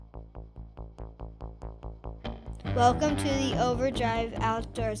Welcome to the Overdrive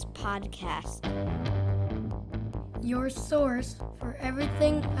Outdoors podcast, your source for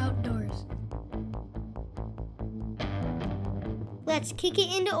everything outdoors. Let's kick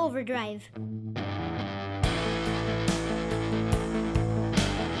it into overdrive.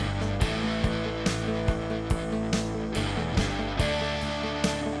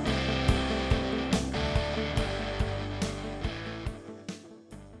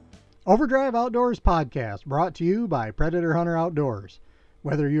 Overdrive Outdoors podcast brought to you by Predator Hunter Outdoors.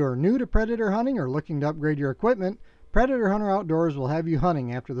 Whether you are new to predator hunting or looking to upgrade your equipment, Predator Hunter Outdoors will have you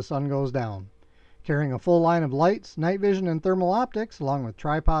hunting after the sun goes down. Carrying a full line of lights, night vision, and thermal optics, along with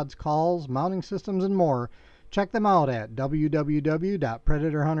tripods, calls, mounting systems, and more, check them out at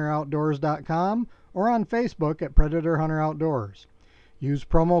www.predatorhunteroutdoors.com or on Facebook at Predator Hunter Outdoors. Use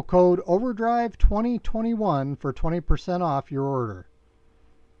promo code OVERDRIVE2021 for 20% off your order.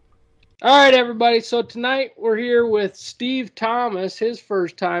 All right, everybody. So tonight we're here with Steve Thomas, his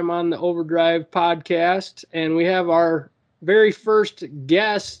first time on the Overdrive podcast, and we have our very first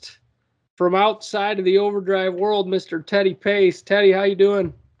guest from outside of the Overdrive world, Mr. Teddy Pace. Teddy, how you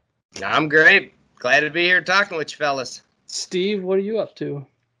doing? I'm great. Glad to be here talking with you fellas. Steve, what are you up to?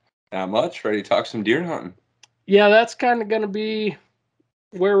 Not much. Ready to talk some deer hunting. Yeah, that's kind of going to be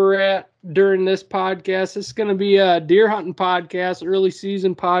where we're at during this podcast. It's going to be a deer hunting podcast, early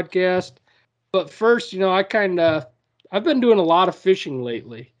season podcast. But first, I've been doing a lot of fishing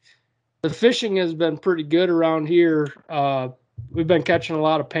lately. The fishing has been pretty good around here. We've been catching a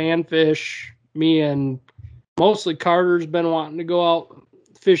lot of panfish. Me and mostly Carter's been wanting to go out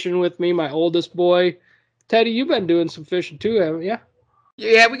fishing with me, my oldest boy. Teddy, you've been doing some fishing too, haven't you?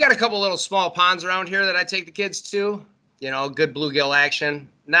 Yeah, we got a couple little small ponds around here that I take the kids to. Good bluegill action.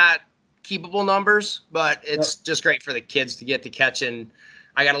 Not keepable numbers, but it's just great for the kids to get to catching.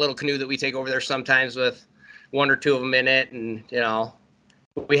 I got a little canoe that we take over there sometimes with one or two of them in it, and,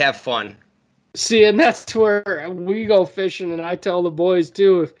 we have fun. See, and that's where we go fishing, and I tell the boys,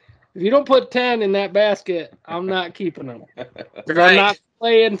 too, if you don't put 10 in that basket, I'm not keeping them. Right. I'm not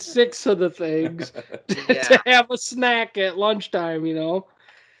playing 6 of the things to have a snack at lunchtime,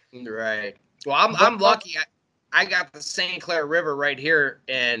 Right. Well, I'm lucky. I got the St. Clair River right here,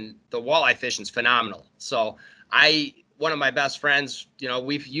 and the walleye fishing's phenomenal. So one of my best friends,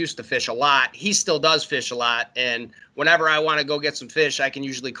 we've used to fish a lot. He still does fish a lot, and whenever I want to go get some fish, I can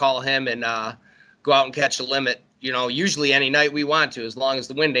usually call him and go out and catch a limit, usually any night we want to, as long as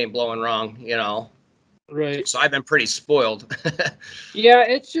the wind ain't blowing wrong, Right. So I've been pretty spoiled. Yeah,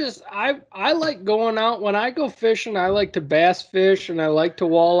 it's just, I like going out. When I go fishing, I like to bass fish, and I like to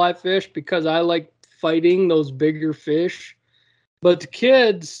walleye fish because I like fighting those bigger fish. But the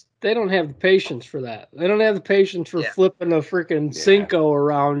kids, they don't have the patience for that. They don't have the patience for flipping a freaking Cinco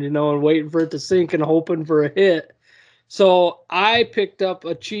around, and waiting for it to sink and hoping for a hit. So I picked up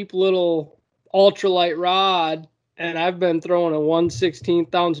a cheap little ultralight rod, and I've been throwing a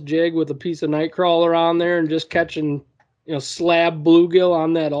 1/16 ounce jig with a piece of night crawler on there and just catching, slab bluegill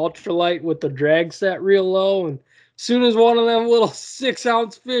on that ultralight with the drag set real low. And as soon as one of them little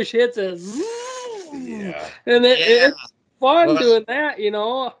 6-ounce fish hits it, and it's fun doing that,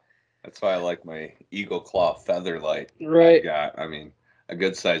 That's why I like my Eagle Claw feather light. Right. A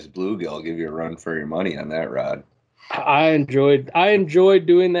good sized bluegill will give you a run for your money on that rod. I enjoyed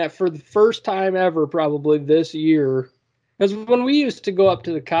doing that for the first time ever, probably this year. Because when we used to go up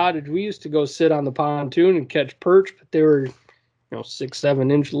to the cottage, we used to go sit on the pontoon and catch perch, but they were,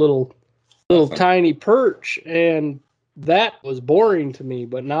 6-7 inch little tiny perch, and that was boring to me.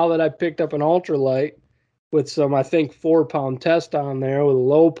 But now that I picked up an ultralight with some, I think, 4-pound test on there with a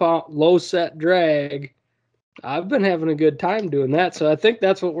low set drag, I've been having a good time doing that. So I think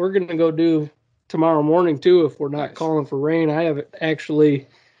that's what we're going to go do tomorrow morning too, if we're not calling for rain. I haven't actually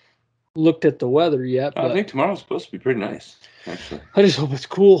looked at the weather yet. I think tomorrow's supposed to be pretty nice, actually. I just hope it's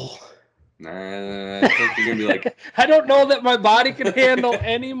cool. Nah, I think you're gonna be like. I don't know that my body can handle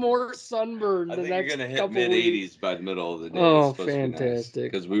any more sunburn. I think you're gonna hit mid-80s by the middle of the day. Oh,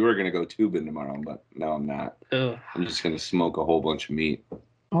 fantastic! Because we were gonna go tubing tomorrow, but now I'm not. Ugh. I'm just gonna smoke a whole bunch of meat.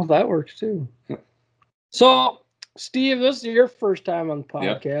 Oh, that works too. So, Steve, this is your first time on the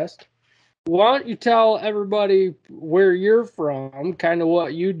podcast. Yep. Why don't you tell everybody where you're from, kind of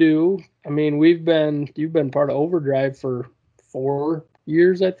what you do? I mean, you've been part of Overdrive for 4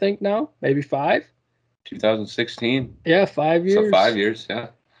 years, I think now, maybe 5. 2016. Yeah, 5 years. So 5 years, yeah.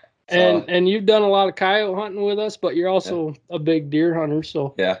 And you've done a lot of coyote hunting with us, but you're also a big deer hunter.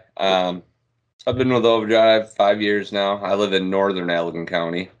 So yeah, so I've been with Overdrive 5 years now. I live in northern Allegan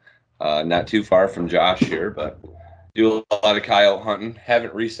County, not too far from Josh here, but do a lot of coyote hunting.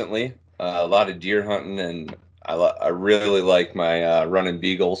 Haven't recently. A lot of deer hunting and I really like my running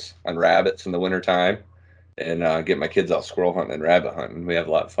beagles on rabbits in the wintertime, and get my kids out squirrel hunting and rabbit hunting. We have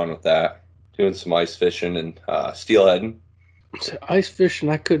a lot of fun with that. Doing some ice fishing and steelheading. Ice fishing,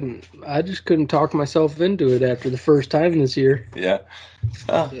 I just couldn't talk myself into it after the first time this year. Yeah.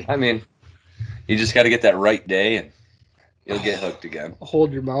 I mean, you just got to get that right day and you'll get hooked again.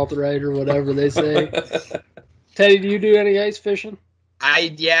 Hold your mouth right or whatever they say. Teddy, do you do any ice fishing?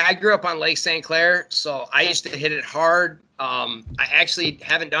 I grew up on Lake St. Clair, so I used to hit it hard. I actually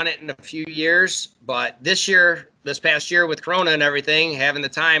haven't done it in a few years, but this past year with Corona and everything, having the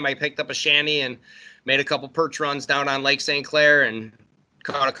time, I picked up a shanty and made a couple perch runs down on Lake St. Clair and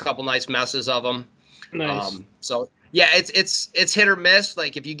caught a couple nice messes of them. Nice. So yeah, it's hit or miss.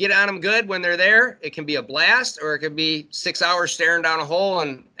 Like if you get on them good when they're there, it can be a blast, or it could be 6 hours staring down a hole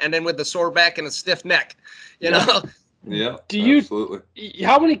and then with the sore back and a stiff neck, you know. Yeah. Absolutely.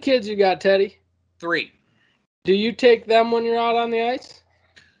 How many kids you got, Teddy? 3. Do you take them when you're out on the ice?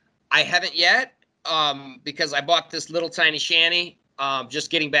 I haven't yet, because I bought this little tiny shanty, just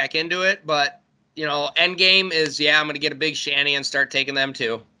getting back into it. But end game is, I'm going to get a big shanty and start taking them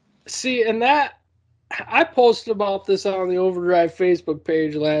too. See, and that I posted about this on the Overdrive Facebook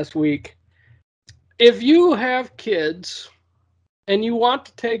page last week. If you have kids and you want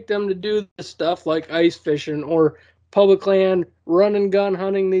to take them to do this stuff like ice fishing or public land run and gun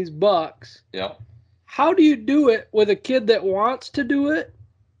hunting these bucks, yeah, how do you do it with a kid that wants to do it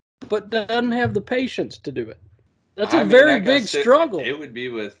but doesn't have the patience to do it? That's a very big struggle. It would be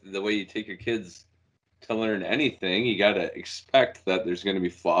with the way you take your kids to learn anything. You got to expect that there's going to be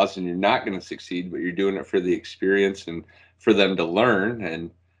flaws and you're not going to succeed, but you're doing it for the experience and for them to learn.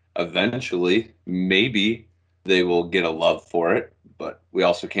 And eventually, maybe they will get a love for it, but we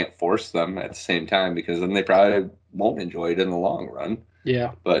also can't force them at the same time because then they probably won't enjoy it in the long run.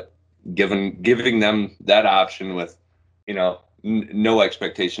 Yeah. But giving them that option with, no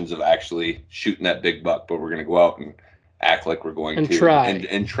expectations of actually shooting that big buck, but we're going to go out and act like we're going to try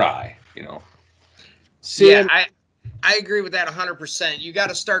and try, See, yeah, I agree with that 100%. You got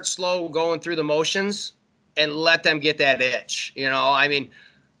to start slow going through the motions and let them get that itch. I mean,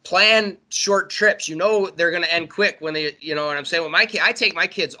 plan short trips. They're going to end quick when they, what I'm saying? With my kid, I take my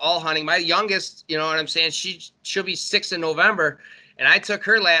kids all hunting. My youngest, what I'm saying? She'll be 6 in November. And I took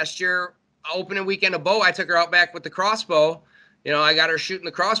her last year, opening weekend of bow. I took her out back with the crossbow. I got her shooting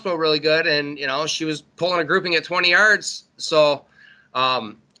the crossbow really good. And, she was pulling a grouping at 20 yards. So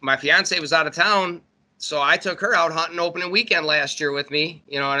my fiance was out of town. So I took her out hunting opening weekend last year with me.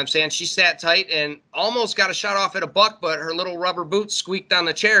 You know what I'm saying? She sat tight and almost got a shot off at a buck, but her little rubber boots squeaked on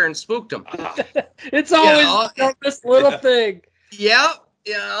the chair and spooked him. It's always this little thing. Yeah.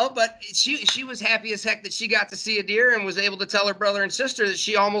 But she was happy as heck that she got to see a deer and was able to tell her brother and sister that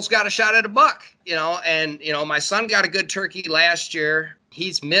she almost got a shot at a buck, and, my son got a good turkey last year.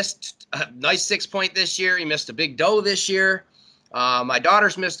 He's missed a nice 6-point this year. He missed a big doe this year. My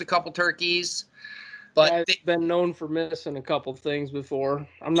daughter's missed a couple turkeys. But I've been known for missing a couple things before.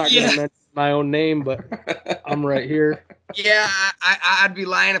 I'm not going to mention my own name, but I'm right here. Yeah, I'd be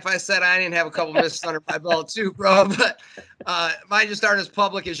lying if I said I didn't have a couple misses under my belt too, bro. But mine just aren't as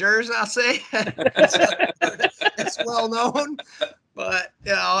public as yours, I'll say. It's well known. But,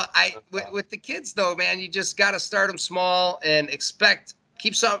 with the kids, though, man, you just got to start them small and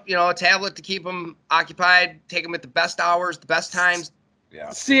keep some, a tablet to keep them occupied, take them at the best hours, the best times. Yeah.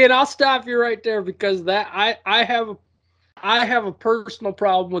 See, and I'll stop you right there because that I have a personal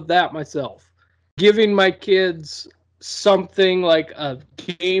problem with that myself. Giving my kids something like a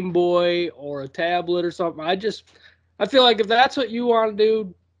Game Boy or a tablet or something. I feel like if that's what you want to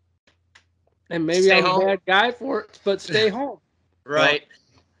do, and maybe I'm a bad guy for it, but stay home. Right.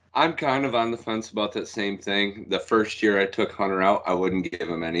 Well, I'm kind of on the fence about that same thing. The first year I took Hunter out, I wouldn't give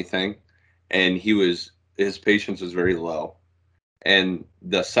him anything, and his patience was very low. And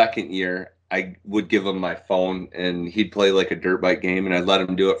the second year, I would give him my phone, and he'd play like a dirt bike game, and I'd let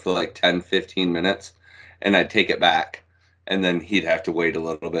him do it for like 10, 15 minutes, and I'd take it back, and then he'd have to wait a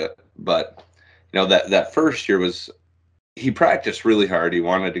little bit. But, that first year he practiced really hard. He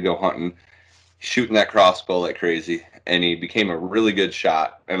wanted to go hunting, shooting that crossbow like crazy, and he became a really good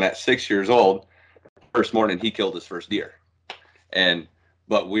shot. And at 6 years old, first morning, he killed his first deer.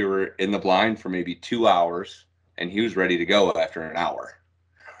 But we were in the blind for maybe 2 hours, and he was ready to go after an hour.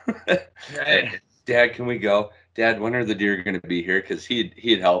 Right. Dad, can we go? Dad, when are the deer going to be here? Because he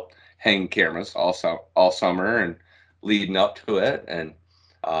had helped hang cameras all summer and leading up to it. And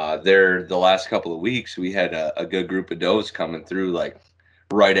the last couple of weeks, we had a good group of does coming through like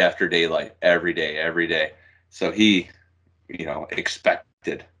right after daylight every day. So he,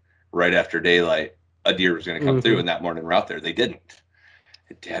 expected right after daylight a deer was going to come through. And that morning we're out there, they didn't.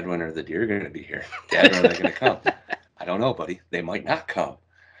 Dad, when are the deer going to be here? Dad, when are they going to come? I don't know, buddy. They might not come.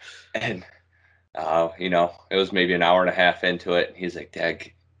 And, it was maybe an hour and a half into it. And he's like,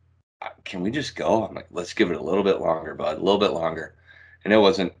 Dad, can we just go? I'm like, let's give it a little bit longer, bud, a little bit longer. And it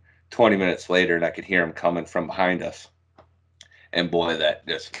wasn't 20 minutes later, and I could hear him coming from behind us. And boy,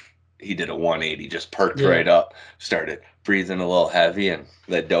 he did a 180, just perked right up, started breathing a little heavy, and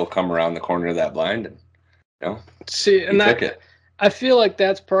that doe come around the corner of that blind, and see, and took it. I feel like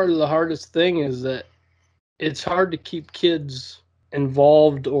that's part of the hardest thing is that it's hard to keep kids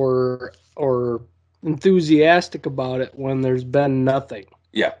involved or enthusiastic about it when there's been nothing.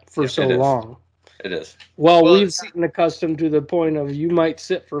 For so long. It is. Well, we've gotten accustomed to the point of you might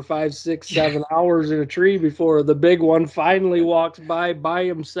sit for 5, 6, 7 hours in a tree before the big one finally walks by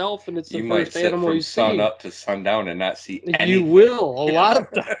himself, and it's the first animal you see. You might sit from sun up to sundown and not see anything. You will a lot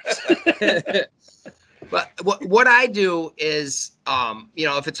of times. But what I do is,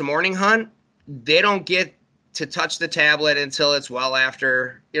 if it's a morning hunt, they don't get to touch the tablet until it's well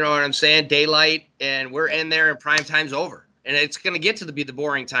after, you know what I'm saying, daylight, and we're in there and prime time's over. And it's going to get to be the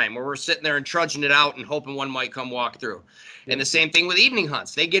boring time where we're sitting there and trudging it out and hoping one might come walk through. And the same thing with evening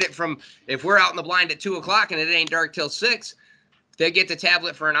hunts. They get it from, if we're out in the blind at 2 o'clock and it ain't dark till 6, they get the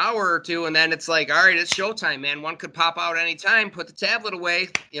tablet for an hour or two. And then it's like, all right, it's showtime, man. One could pop out anytime, put the tablet away,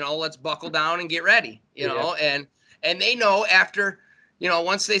 let's buckle down and get ready, and they know after,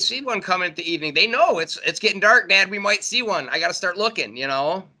 once they see one coming at the evening, they know it's getting dark, Dad, we might see one. I got to start looking,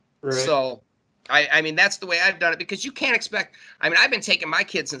 Right. So I mean, that's the way I've done it, because you can't expect, I've been taking my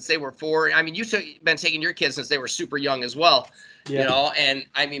kids since they were 4. You've been taking your kids since they were super young as well, and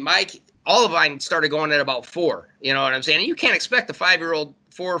all of mine started going at about 4, you know what I'm saying? And you can't expect a 4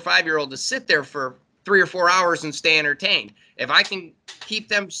 or 5-year-old to sit there for 3 or 4 hours and stay entertained. If I can keep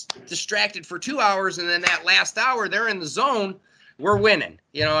them distracted for 2 hours and then that last hour they're in the zone, we're winning.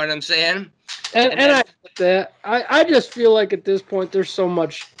 You know what I'm saying? And I get that. I just feel like at this point there's so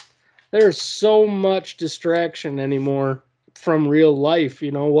much distraction anymore from real life,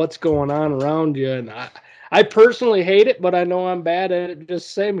 what's going on around you. And I personally hate it, but I know I'm bad at it just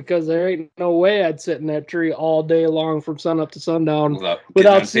the same, because there ain't no way I'd sit in that tree all day long from sun up to sundown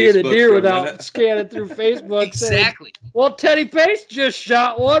without seeing a deer, without scanning through Facebook. Exactly. Saying, well, Teddy Pace just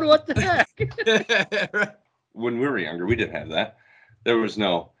shot one. What the heck? When we were younger, we didn't have that. There was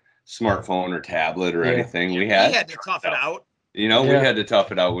no smartphone or tablet or anything. We had to tough it out. We had to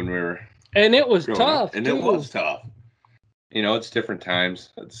tough it out when we were. And it was tough. And it was tough. It's different times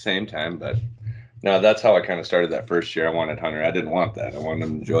at the same time. But no, that's how I kind of started that first year. I wanted Hunter. I didn't want that. I wanted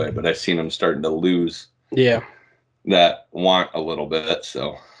him to enjoy it. But I've seen him starting to lose that want a little bit.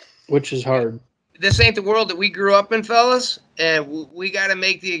 So, which is hard. This ain't the world that we grew up in, fellas. And we got to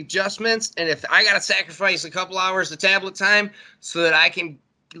make the adjustments. And if I got to sacrifice a couple hours of tablet time so that I can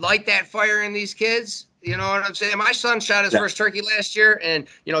light that fire in these kids, you know what I'm saying? My son shot his first turkey last year, and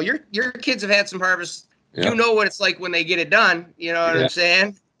your kids have had some harvests. Yeah. You know what it's like when they get it done. You know what I'm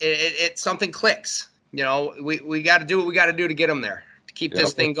saying? It something clicks. We got to do what we got to do to get them there, to keep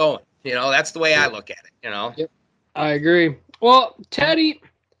this thing going. That's the way I look at it. Yep. I agree. Well, Teddy,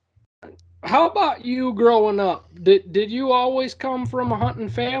 how about you growing up? Did you always come from a hunting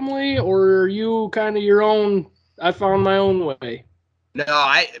family, or are you kind of your own? I found my own way. No,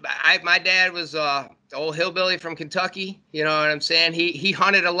 my dad was the old hillbilly from Kentucky. You know what I'm saying? He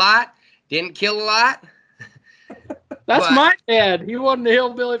hunted a lot, didn't kill a lot. That's my dad. He wasn't a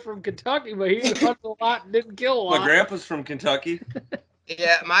hillbilly from Kentucky, but he hunted a lot and didn't kill a lot. My grandpa's from Kentucky.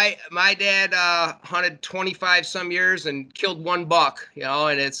 Yeah, my dad hunted 25 some years and killed 1 buck.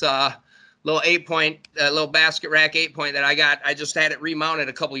 And it's a little 8-point, little basket rack 8-point that I got. I just had it remounted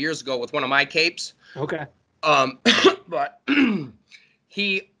a couple years ago with one of my capes. Okay. But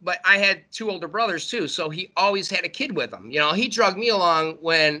but I had 2 older brothers too, so he always had a kid with him. He drugged me along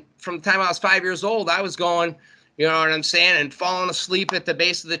from the time I was 5 years old, I was going, you know what I'm saying, and falling asleep at the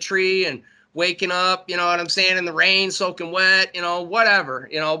base of the tree and waking up, you know what I'm saying, in the rain, soaking wet, whatever,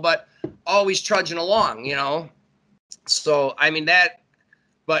 but always trudging along, So,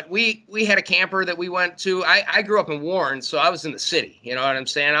 but we had a camper that we went to. I grew up in Warren, so I was in the city, you know what I'm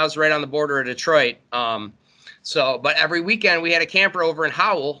saying? I was right on the border of Detroit. But every weekend we had a camper over in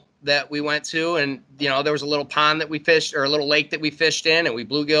Howell that we went to, and there was a little pond that we fished, or a little lake that we fished in, and we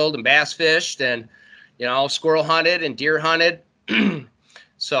bluegilled and bass fished, and squirrel hunted and deer hunted.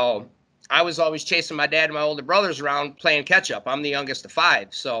 So I was always chasing my dad and my older brothers around playing catch up. I'm the youngest of 5,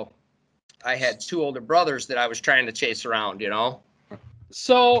 so I had 2 older brothers that I was trying to chase around.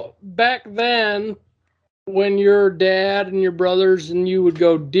 So back then, when your dad and your brothers and you would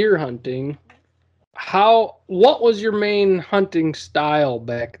go deer hunting, what was your main hunting style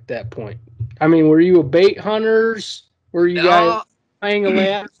back at that point? I mean, were you a bait hunters? Were you guys hang a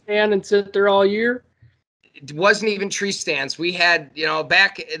ladder stand and sit there all year? It wasn't even tree stands. We had,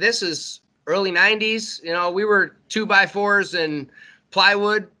 this is early 90s, we were 2x4s and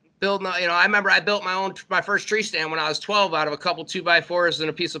plywood building, I remember I built my first tree stand when I was 12 out of a couple 2x4s and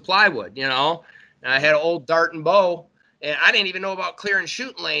a piece of plywood, and I had an old dart and bow, and I didn't even know about clearing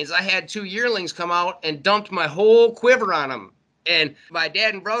shooting lanes. I had 2 yearlings come out and dumped my whole quiver on them. And my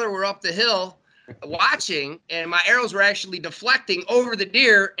dad and brother were up the hill watching, and my arrows were actually deflecting over the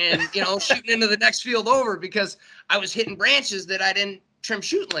deer and shooting into the next field over, because I was hitting branches that I didn't trim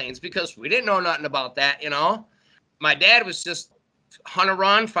shooting lanes, because we didn't know nothing about that. My dad was just hunt a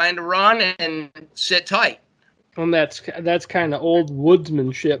run, find a run, and sit tight. And that's kind of old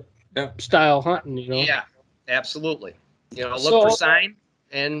woodsmanship style hunting, Yeah, absolutely. Look for sign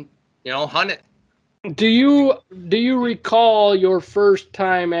and hunt it. Do you recall your first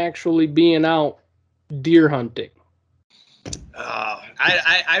time actually being out deer hunting?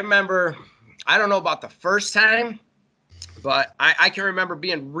 I remember, I don't know about the first time, but I can remember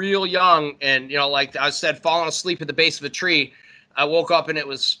being real young and, like I said, falling asleep at the base of a tree. I woke up and it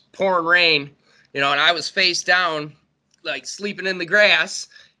was pouring rain, and I was face down, like sleeping in the grass,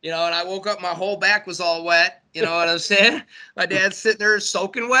 and I woke up, my whole back was all wet. You know what I'm saying? My dad's sitting there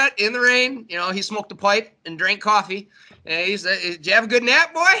soaking wet in the rain. He smoked a pipe and drank coffee. And he said, "Did you have a good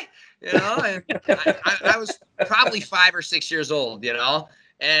nap, boy?" And I was probably 5 or 6 years old, and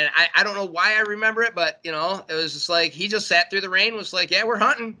I don't know why I remember it, but, it was just like, he just sat through the rain, was like, "Yeah, we're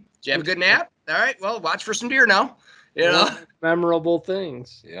hunting. Did you have a good nap? All right, well, watch for some deer now." Memorable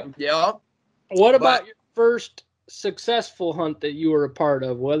things. Yeah. What about your first successful hunt that you were a part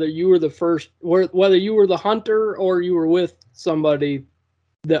of, whether you were the hunter or you were with somebody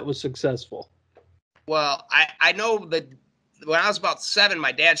that was successful? Well, I know that when I was about 7,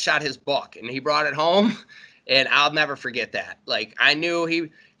 my dad shot his buck and he brought it home, and I'll never forget that. Like, I knew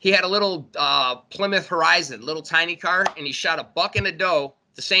he had a little Plymouth Horizon, little tiny car, and he shot a buck and a doe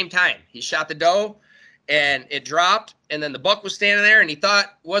at the same time. He shot the doe and it dropped, and then the buck was standing there and he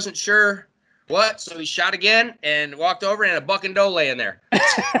wasn't sure what, so he shot again and walked over, and a buck and doe laying there.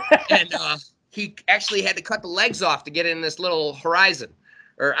 And he actually had to cut the legs off to get in this little Horizon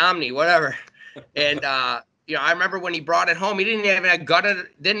or Omni, whatever. And I remember when he brought it home, he didn't even gut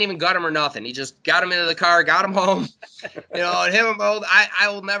him or nothing. He just got him into the car, got him home. And him and both, I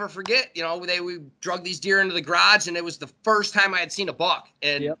will never forget. We drug these deer into the garage, and it was the first time I had seen a buck.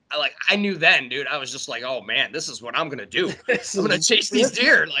 And I knew then, dude. I was just like, "Oh man, this is what I'm gonna do. I'm gonna chase these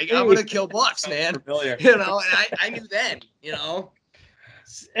deer. Like, I'm gonna kill bucks, man." And I knew then.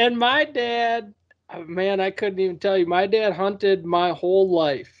 And my dad, man, I couldn't even tell you. My dad hunted my whole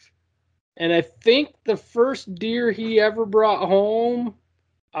life. And I think the first deer he ever brought home,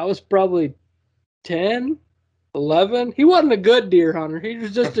 I was probably 10, 11. He wasn't a good deer hunter. He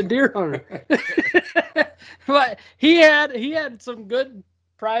was just a deer hunter. But he had some good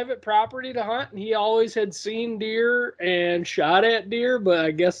private property to hunt, and he always had seen deer and shot at deer. But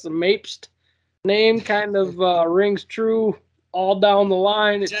I guess the Mapes name kind of rings true all down the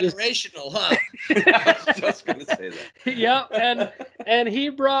line. It's generational, huh? I was just gonna say that. Yep, and he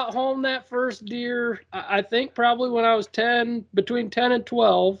brought home that first deer, I think probably when I was between 10 and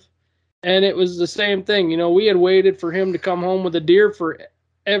 12, and it was the same thing. We had waited for him to come home with a deer for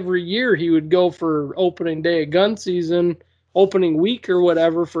every year. He would go for opening day of gun season, opening week or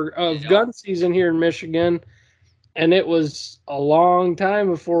whatever of gun season here in Michigan, and it was a long time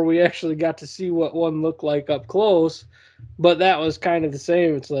before we actually got to see what one looked like up close. But that was kind of the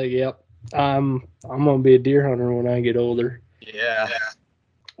same. It's like, yep, I'm going to be a deer hunter when I get older. Yeah.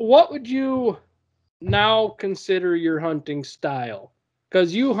 What would you now consider your hunting style?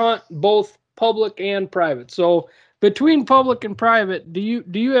 Because you hunt both public and private. So between public and private, do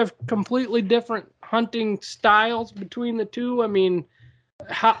you have completely different hunting styles between the two? I mean,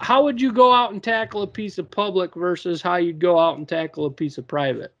 how would you go out and tackle a piece of public versus how you'd go out and tackle a piece of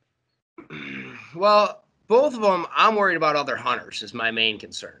private? Well, both of them, I'm worried about other hunters is my main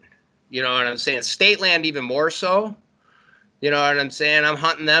concern. You know what I'm saying? State land even more so. You know what I'm saying? I'm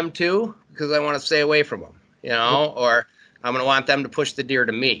hunting them too because I want to stay away from them, or I'm going to want them to push the deer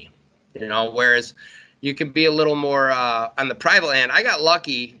to me, whereas you can be a little more on the private land. I got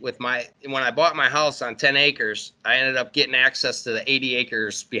lucky with when I bought my house on 10 acres, I ended up getting access to the 80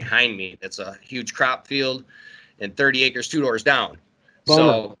 acres behind me. It's a huge crop field and 30 acres 2 doors down.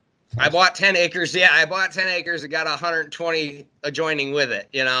 So I bought 10 acres. Yeah, I bought 10 acres and got 120 adjoining with it,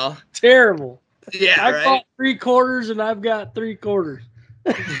 Terrible. Yeah, I bought 3/4 and I've got 3/4.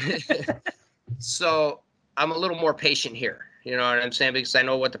 So I'm a little more patient here. You know what I'm saying? Because I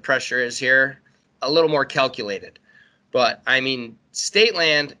know what the pressure is here, a little more calculated. But I mean, state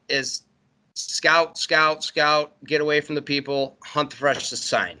land is scout, get away from the people, hunt the freshest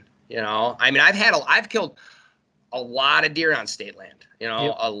sign. You know, I mean, I've killed a lot of deer on state land. You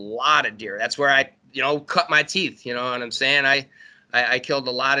know, a lot of deer. That's where I, cut my teeth. You know what I'm saying? I killed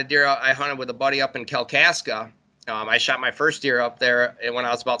a lot of deer. I hunted with a buddy up in Kalkaska. I shot my first deer up there when I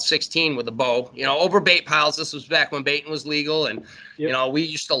was about 16 with a bow, over bait piles. This was back when baiting was legal. And, we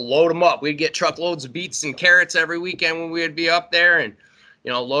used to load them up. We'd get truckloads of beets and carrots every weekend when we would be up there and,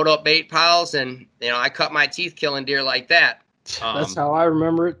 load up bait piles. And, I cut my teeth killing deer like that. That's how I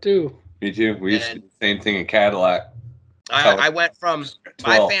remember it, too. Me too. We used to do the same thing in Cadillac. I went from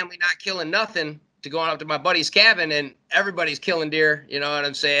my family not killing nothing to going up to my buddy's cabin and everybody's killing deer. You know what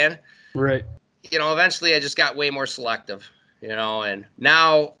I'm saying? Right. Eventually I just got way more selective, and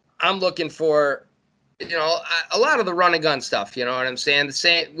now I'm looking for, a lot of the run and gun stuff, you know what I'm saying?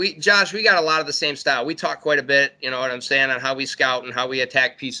 Josh, we got a lot of the same style. We talk quite a bit, you know what I'm saying, on how we scout and how we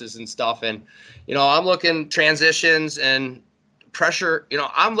attack pieces and stuff. And, I'm looking transitions and pressure,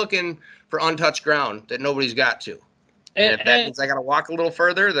 I'm looking for untouched ground that nobody's got to. And if that means I got to walk a little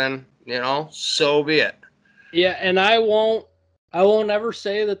further, then, so be it. Yeah. And I won't ever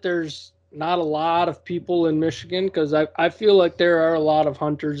say that there's not a lot of people in Michigan, because I feel like there are a lot of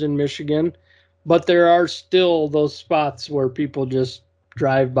hunters in Michigan, but there are still those spots where people just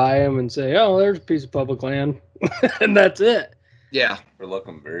drive by them and say, oh, there's a piece of public land, and that's it. Yeah. We're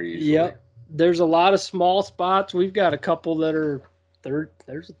looking very easily. Yep. There's a lot of small spots. We've got a couple that are,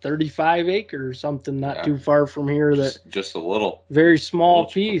 there's a 35 acre or something not too far from here, that just a little very small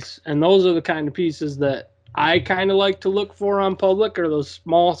piece. And those are the kind of pieces that I kind of like to look for on public, are those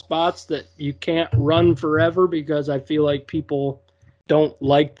small spots that you can't run forever, because I feel like people don't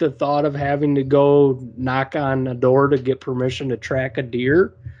like the thought of having to go knock on a door to get permission to track a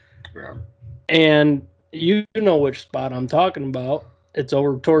deer. Yeah. And you know which spot I'm talking about. It's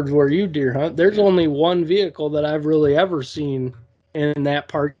over towards where you deer hunt. There's only one vehicle that I've really ever seen in that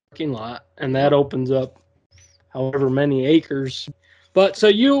parking lot, and that opens up however many acres. But so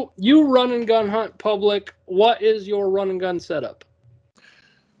you run and gun hunt public. What is your run and gun setup?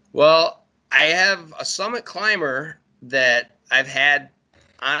 Well, I have a Summit Climber that I've had,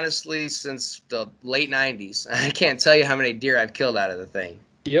 honestly, since the late 90s. I can't tell you how many deer I've killed out of the thing.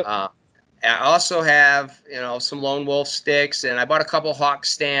 Yep. I also have, some Lone Wolf sticks, and I bought a couple Hawk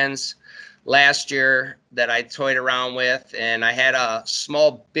stands last year that I toyed around with, and I had a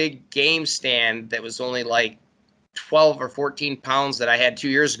small big game stand that was only like 12 or 14 pounds that I had 2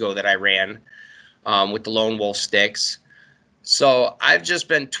 years ago that I ran with the Lone Wolf sticks. So I've just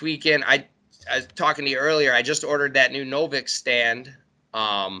been tweaking. I was talking to you earlier. I just ordered that new Novik stand.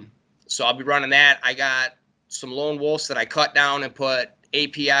 So I'll be running that. I got some Lone Wolves that I cut down and put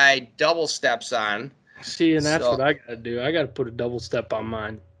API double steps on. See, and that's what I got to do. I got to put a double step on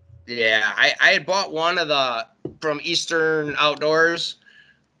mine. Yeah, I had bought one from Eastern Outdoors,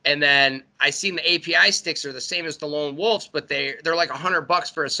 and then I seen the API sticks are the same as the Lone Wolves, but they're like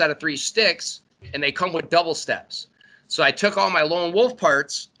 $100 for a set of 3 sticks, and they come with double steps. So I took all my Lone Wolf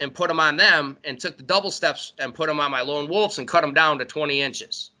parts and put them on them, and took the double steps and put them on my Lone Wolves and cut them down to 20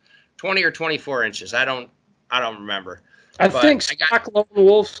 inches, 20 or 24 inches. I don't remember. I think stock Lone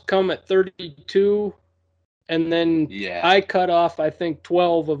Wolves come at 32, and then I cut off, I think,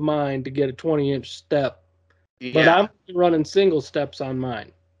 12 of mine to get a 20-inch step. Yeah. But I'm running single steps on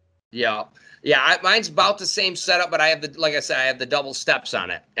mine. Yeah. Yeah, mine's about the same setup, but I have I have the double steps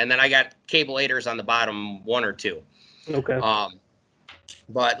on it. And then I got cable aiders on the bottom, 1 or 2. Okay.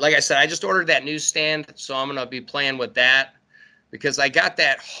 But like I said, I just ordered that newsstand, so I'm going to be playing with that, because I got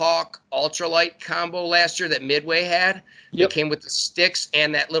that Hawk ultralight combo last year that Midway had. Yep. It came with the sticks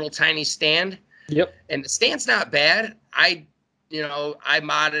and that little tiny stand. Yep. And the stand's not bad. I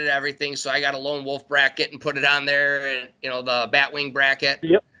modded everything, so I got a Lone Wolf bracket and put it on there, and the Batwing bracket.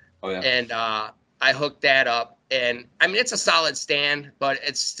 Yep. Oh yeah. And I hooked that up, and I mean it's a solid stand, but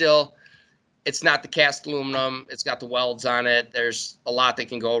it's not the cast aluminum. It's got the welds on it. There's a lot that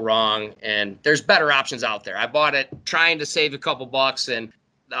can go wrong, and there's better options out there. I bought it trying to save a couple bucks, and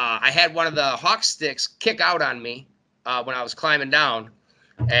I had one of the Hawk sticks kick out on me when I was climbing down,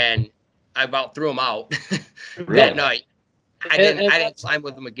 and I about threw them out that night. I didn't climb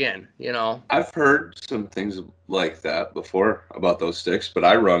with them again, I've heard some things like that before about those sticks, but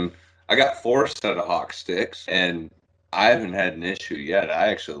I got 4 set of Hawk sticks, and I haven't had an issue yet. I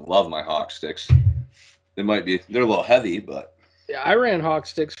actually love my Hawk sticks. They're a little heavy, but yeah, I ran Hawk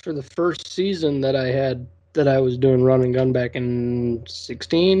sticks for the first season that I had that I was doing run and gun back in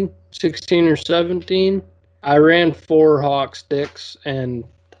 16 or 17. I ran 4 hawk sticks, and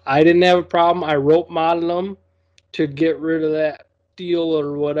I didn't have a problem. I rope modded them to get rid of that steel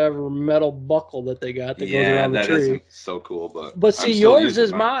or whatever metal buckle that they got that goes around the that tree. isn't so cool, but see, yours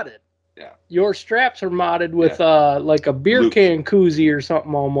is modded. Yeah. Your straps are modded with like a beer can koozie or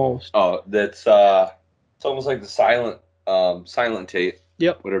something almost. Oh, that's it's almost like the silent tape.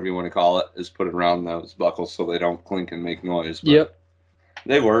 Yep. Whatever you want to call it, is put around those buckles so they don't clink and make noise. But yep.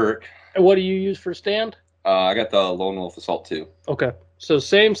 They work. And what do you use for stand? I got the Lone Wolf Assault 2. Okay. So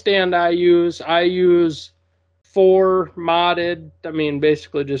same stand I use. I use 4 modded. I mean,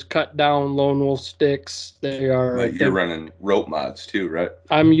 basically just cut down Lone Wolf sticks. They are. But you're running rope mods too, right?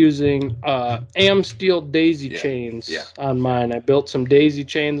 I'm using Amsteel daisy chains on mine. I built some daisy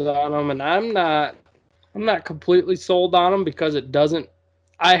chains on them, and I'm not completely sold on them because it doesn't.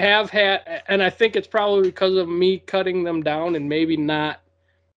 I have had, and I think it's probably because of me cutting them down and maybe not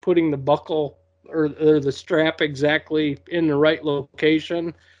putting the buckle or the strap exactly in the right location.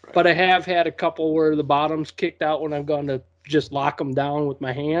 Right. But I have had a couple where the bottom's kicked out when I've gone to just lock them down with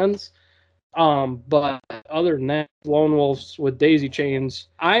my hands. But other than that, Lone Wolves with daisy chains,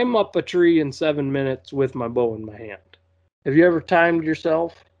 I'm up a tree in 7 minutes with my bow in my hand. Have you ever timed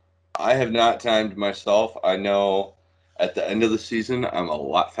yourself? I have not timed myself. I know at the end of the season, I'm a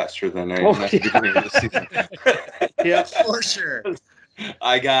lot faster than I am at the beginning of the season. Yeah, for sure.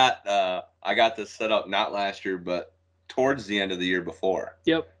 I got this set up not last year, but towards the end of the year before.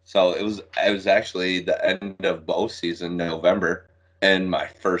 Yep. So it was actually the end of bow season, November, and my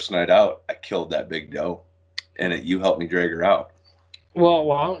first night out, I killed that big doe, and you helped me drag her out. Well,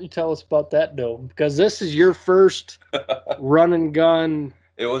 why don't you tell us about that doe? Because this is your first run and gun.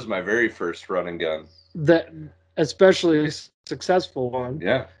 It was my very first run and gun. That especially a successful one.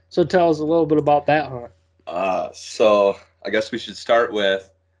 Yeah. So tell us a little bit about that hunt. So I guess we should start with,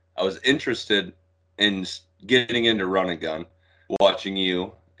 I was interested in getting into run and gun, watching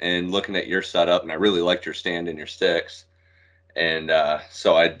you and looking at your setup, and I really liked your stand and your sticks. And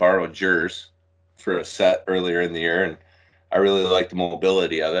so I'd borrowed yours for a set earlier in the year, and I really liked the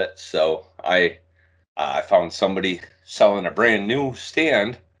mobility of it. So I found somebody selling a brand new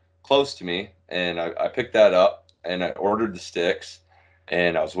stand close to me, and I picked that up, and I ordered the sticks,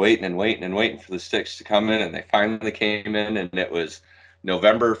 and I was waiting for the sticks to come in, and they finally came in, and it was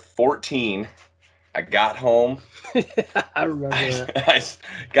November 14. I got home. I remember that. I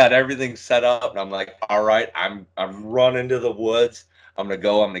got everything set up, and I'm like, all right, I'm running to the woods. I'm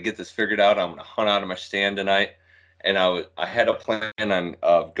gonna get this figured out. I'm gonna hunt out of my stand tonight. And I had a plan on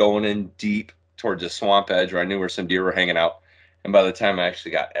going in deep towards the swamp edge where I knew where some deer were hanging out. And by the time I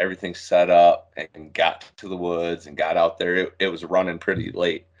actually got everything set up and got to the woods and got out there, it was running pretty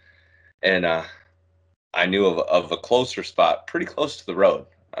late. And I knew of a closer spot, pretty close to the road.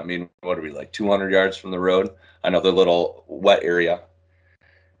 I mean, what are we, like 200 yards from the road? Another little wet area.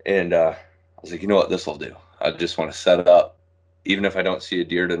 And I was like, you know what, this will do. I just want to set it up. Even if I don't see a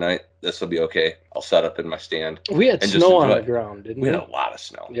deer tonight, this will be okay. I'll set up in my stand. We had snow on the ground, didn't we? We had a lot of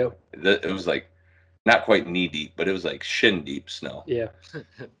snow. Yep. It was like not quite knee deep, but it was like shin deep snow. Yeah.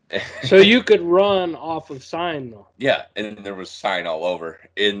 So you could run off of sign, though. Yeah, and there was sign all over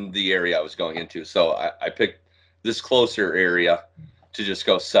in the area I was going into. So I picked this closer area to just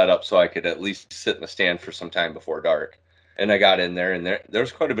go set up so I could at least sit in the stand for some time before dark. And I got in there, and there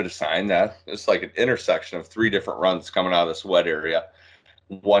was quite a bit of sign. That it's like an intersection of 3 different runs coming out of this wet area.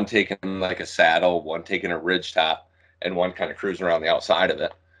 One taking like a saddle, one taking a ridge top, and one kind of cruising around the outside of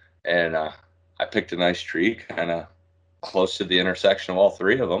it. And I picked a nice tree kind of close to the intersection of all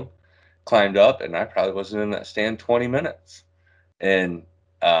 3 of them, climbed up, and I probably wasn't in that stand 20 minutes. And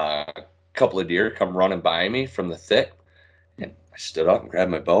a couple of deer come running by me from the thick, and I stood up and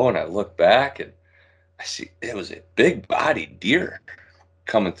grabbed my bow, and I looked back, and I see it was a big bodied deer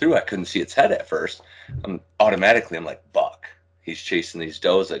coming through. I couldn't see its head at first. I'm like, buck. He's chasing these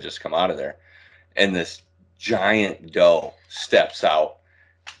does that just come out of there. And this giant doe steps out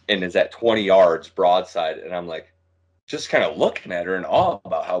and is at 20 yards broadside. And I'm like, just kind of looking at her in awe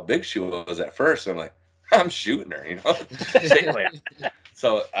about how big she was at first. I'm like, I'm shooting her, you know?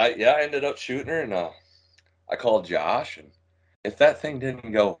 So I ended up shooting her, and I called Josh. And if that thing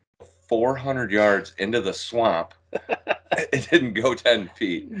didn't go 400 yards into the swamp, it didn't go 10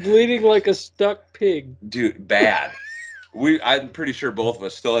 feet. Bleeding like a stuck pig. Dude, bad. I'm pretty sure both of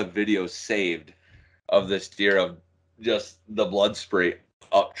us still have videos saved of this deer, of just the blood spray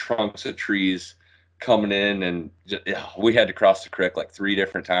up trunks of trees coming in, and we had to cross the creek like 3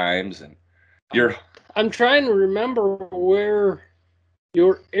 different times. And I'm trying to remember where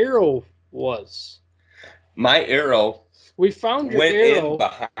your arrow was. My arrow We found your went arrow in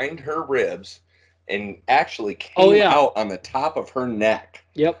behind her ribs and actually came out on the top of her neck.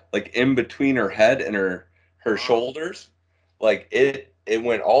 Yep. Like in between her head and her shoulders. Like it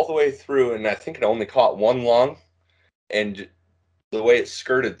went all the way through, and I think it only caught one lung, and the way it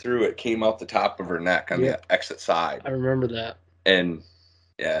skirted through, it came out the top of her neck on the exit side. I remember that. And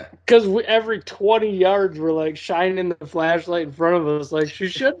yeah, because every 20 yards we're like shining the flashlight in front of us, like she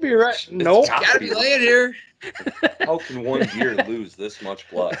should be right. Nope, Gotta be laying here. How can one deer lose this much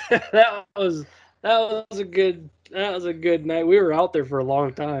blood? that was a good night. We were out there for a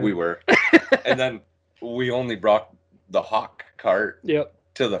long time. We were, and then we only brought the hawk cart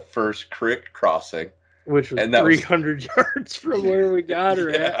to the first creek crossing, which was 300 yards from where we got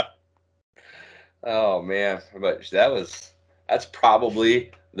her at. Oh man, but that's probably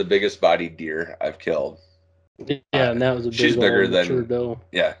the biggest bodied deer I've killed. Yeah, and that was a big she's bigger than Trudeau.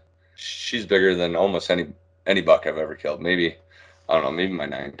 Yeah, she's bigger than almost any buck I've ever killed. Maybe, I don't know, maybe my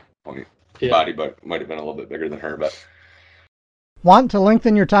 9-point body buck might have been a little bit bigger than her. But want to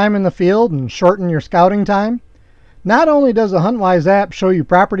lengthen your time in the field and shorten your scouting time? Not only does the HuntWise app show you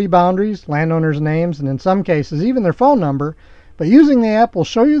property boundaries, landowners' names, and in some cases even their phone number, but using the app will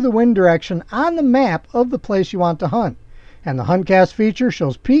show you the wind direction on the map of the place you want to hunt. And the HuntCast feature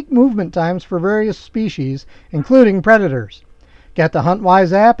shows peak movement times for various species, including predators. Get the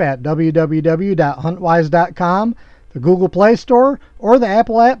HuntWise app at www.huntwise.com, the Google Play Store, or the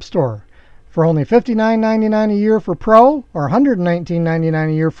Apple App Store for only $59.99 a year for Pro or $119.99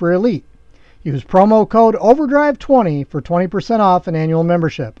 a year for Elite. Use promo code OVERDRIVE20 for 20% off an annual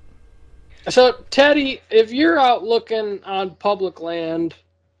membership. So, Teddy, if you're out looking on public land,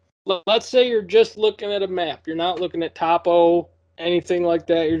 let's say you're just looking at a map. You're not looking at topo, anything like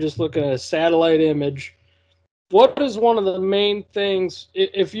that. You're just looking at a satellite image. What is one of the main things,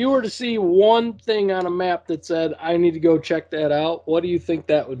 if you were to see one thing on a map that said, I need to go check that out, what do you think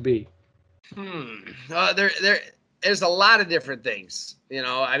that would be? There's a lot of different things.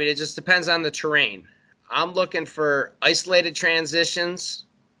 I mean, it just depends on the terrain. I'm looking for isolated transitions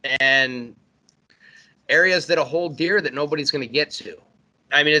and areas that'll hold deer that nobody's going to get to.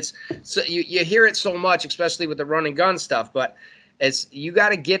 I mean, it's so you hear it so much, especially with the run and gun stuff, but you got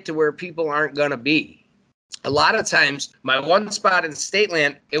to get to where people aren't going to be. A lot of times, my one spot in state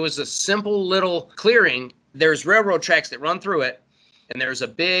land, it was a simple little clearing. There's railroad tracks that run through it, and there's a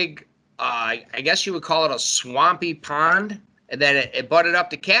big, I guess you would call it a swampy pond, and then it butted up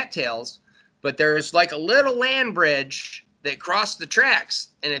to cattails, but there's like a little land bridge that crossed the tracks,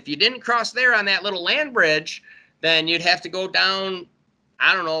 and if you didn't cross there on that little land bridge, then you'd have to go down,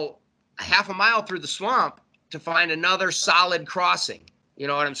 I don't know, a half a mile through the swamp to find another solid crossing. You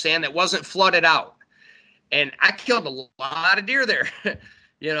know what I'm saying? That wasn't flooded out. And I killed a lot of deer there,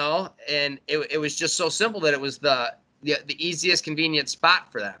 and it was just so simple that it was the easiest convenient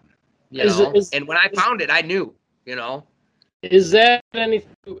spot for them, and when I found it, I knew, Is that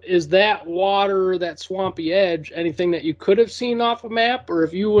water, that swampy edge, anything that you could have seen off a map? Or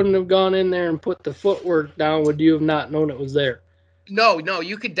if you wouldn't have gone in there and put the footwork down, would you have not known it was there? No,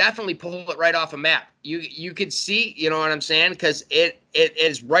 you could definitely pull it right off a map. You could see, you know what I'm saying? Because it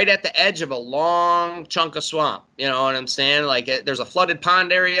is right at the edge of a long chunk of swamp. You know what I'm saying? Like there's a flooded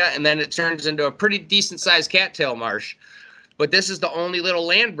pond area, and then it turns into a pretty decent-sized cattail marsh. But this is the only little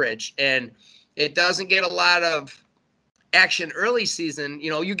land bridge, and it doesn't get a lot of action early season.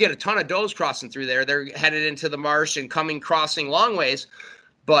 You get a ton of does crossing through there. They're headed into the marsh and crossing long ways.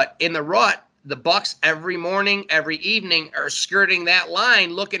 But in the rut, the bucks every morning, every evening are skirting that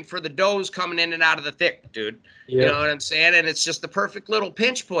line looking for the does coming in and out of the thick, dude. Yep. You know what I'm saying? And it's just the perfect little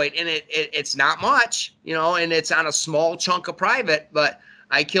pinch point, and it's not much, and it's on a small chunk of private, but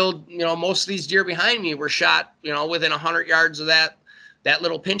I killed, most of these deer behind me were shot, within 100 yards of that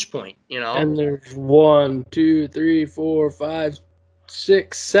little pinch point, And there's 1, 2, 3, 4, 5,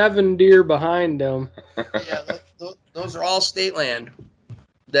 6, 7 deer behind them. Yeah, those are all state land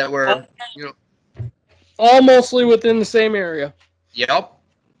that were, all mostly within the same area. Yep,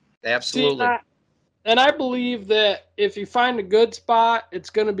 absolutely. See, I believe that if you find a good spot, it's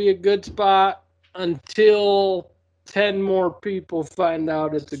going to be a good spot until 10 more people find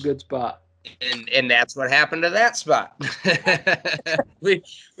out it's a good spot. And that's what happened to that spot. we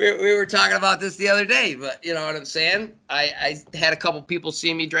were talking about this the other day, but you know what I'm saying? I had a couple people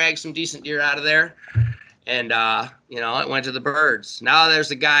see me drag some decent deer out of there, and it went to the birds. Now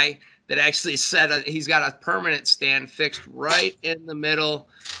there's a guy that actually said he's got a permanent stand fixed right in the middle,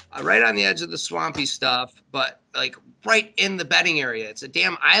 right on the edge of the swampy stuff, but like right in the bedding area. It's a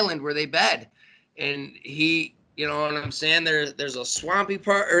damn island where they bed, and he. You know what I'm saying? There's a swampy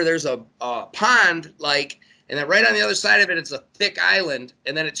part, or there's a pond like And then right on the other side of it, it's a thick island,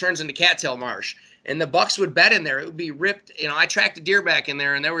 and then it turns into cattail marsh. And the bucks would bed in there. It would be ripped. I tracked a deer back in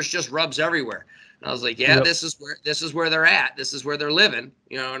there, and there was just rubs everywhere. And I was like, yeah, this is where they're at. This is where they're living.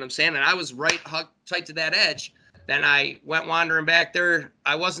 You know what I'm saying? And I was right tight to that edge. Then I went wandering back there.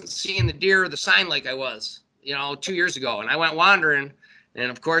 I wasn't seeing the deer or the sign like I was, 2 years ago. And I went wandering,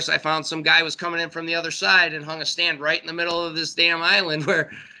 and of course I found some guy was coming in from the other side and hung a stand right in the middle of this damn island where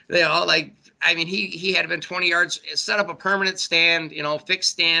they all he had been 20 yards, set up a permanent stand, fixed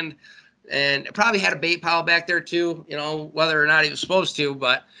stand, and probably had a bait pile back there too, whether or not he was supposed to,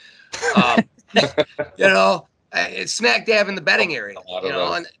 but it's smack dab in the bedding area,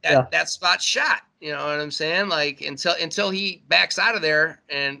 and that spot's shot. You know what I'm saying? Like until he backs out of there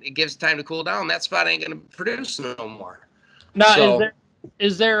and it gives time to cool down, that spot ain't gonna produce no more. Now,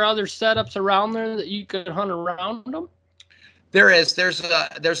 is there other setups around there that you could hunt around them? There is. There's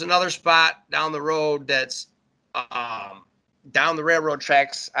another spot down the road that's down the railroad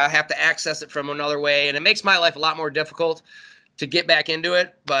tracks. I have to access it from another way, and it makes my life a lot more difficult to get back into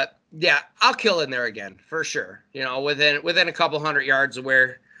it. But yeah, I'll kill in there again for sure. Within a couple 100 yards of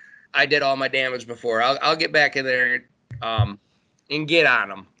where I did all my damage before, I'll get back in there and get on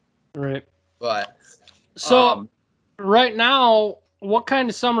them. Right. But so right now, what kind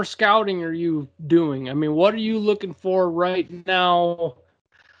of summer scouting are you doing? I mean, what are you looking for right now?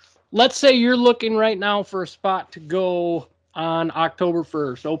 Let's say you're looking right now for a spot to go on October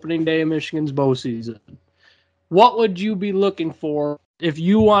 1st, opening day of Michigan's bow season. What would you be looking for if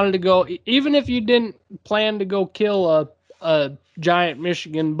you wanted to go, even if you didn't plan to go kill a giant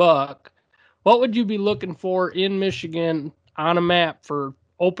Michigan buck? What would you be looking for in Michigan on a map for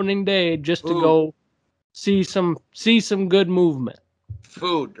opening day just to go see some good movement?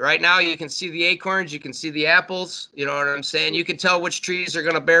 Food. Right now you can see the acorns, you can see the apples, you know what I'm saying? You can tell which trees are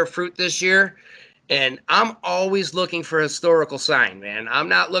going to bear fruit this year. And I'm always looking for a historical sign, man. I'm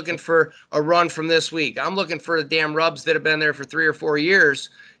not looking for a run from this week. I'm looking for the damn rubs that have been there for 3 or 4 years,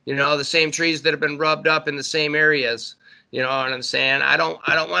 the same trees that have been rubbed up in the same areas. You know what I'm saying? I don't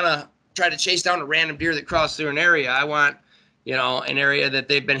want to try to chase down a random deer that crossed through an area. I want, an area that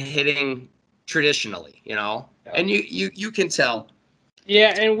they've been hitting traditionally, and you can tell.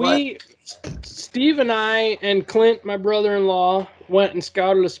 Yeah, and Steve and I and Clint, my brother-in-law, went and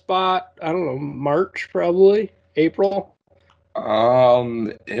scouted a spot, I don't know, March probably, April.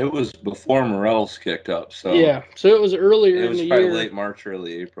 It was before Morels kicked up, so yeah, so it was earlier in the year. It was probably late March,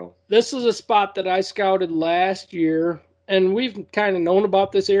 early April. This is a spot that I scouted last year, and we've kind of known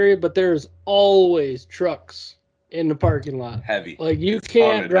about this area, but there's always trucks in the parking lot. Heavy. Like you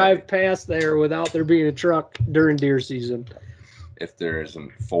can't drive past there without there being a truck during deer season. If there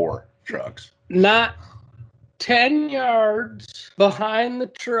isn't 4 trucks. Not 10 yards behind the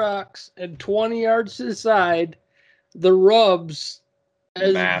trucks and 20 yards to the side, the rubs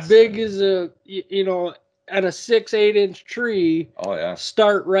as massive. Big as at a 6-8 inch tree. Oh yeah.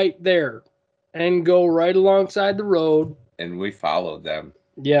 Start right there and go right alongside the road. And we followed them.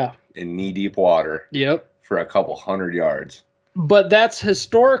 Yeah. In knee-deep water. Yep. For a couple 100 yards. But that's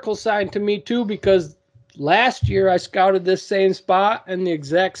historical sign to me too, because last year I scouted this same spot and the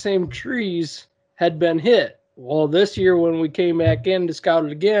exact same trees had been hit. Well, this year when we came back in to scout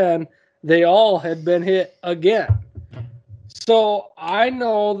it again, they all had been hit again. So I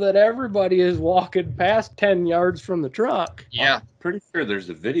know that everybody is walking past 10 yards from the truck. Yeah. I'm pretty sure there's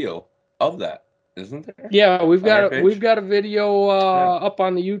a video of that, isn't there? Yeah, we've got a video up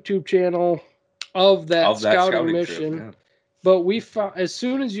on the YouTube channel of that scouting mission. Trip, yeah. But we found, as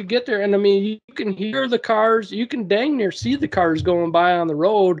soon as you get there, and I mean, you can hear the cars, you can dang near see the cars going by on the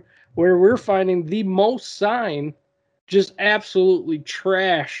road, where we're finding the most sign, just absolutely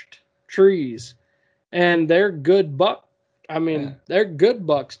trashed trees. And they're good buck. I mean, they're good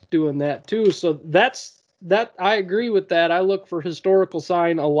bucks doing that too. So that I agree with that. I look for historical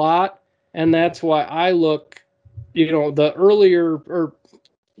sign a lot. And that's why I look, the earlier or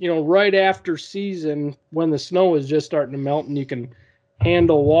right after season when the snow is just starting to melt and you can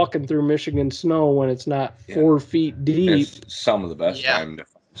handle walking through Michigan snow when it's not 4 feet deep. It's some of the best time to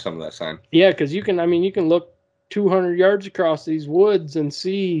find some of that sign. Yeah, because you can look 200 yards across these woods and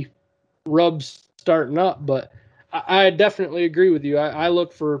see rubs starting up. But I definitely agree with you. I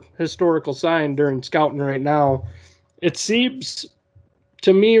look for historical sign during scouting right now. It seems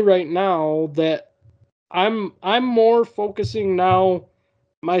to me right now that I'm more focusing now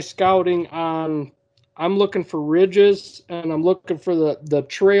my scouting on, I'm looking for ridges and I'm looking for the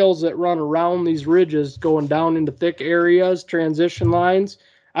trails that run around these ridges going down into thick areas, transition lines.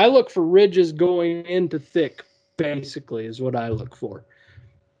 I look for ridges going into thick, basically, is what I look for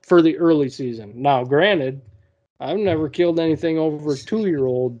the early season. Now, granted, I've never killed anything over a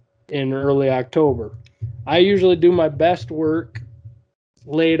 2-year-old in early October. I usually do my best work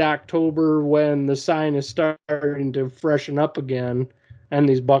late October when the sign is starting to freshen up again and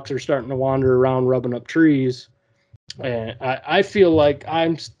these bucks are starting to wander around rubbing up trees. And I feel like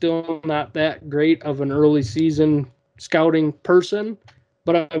I'm still not that great of an early season scouting person,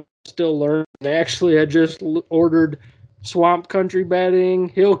 but I'm still learning. Actually, I just ordered swamp country bedding,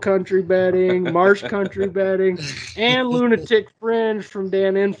 hill country bedding, marsh country bedding, and lunatic fringe from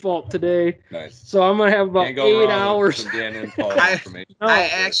Dan Infault today. Nice. So I'm gonna have about Can't go 8 wrong with hours. some Dan Infault information. I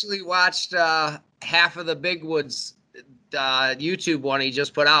actually watched half of the Big Woods YouTube one he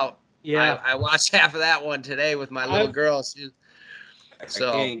just put out. Yeah, I watched half of that one today with my little girl. I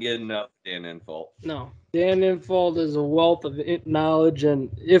can't get enough Dan Infault. no. Dan Infault is a wealth of knowledge, and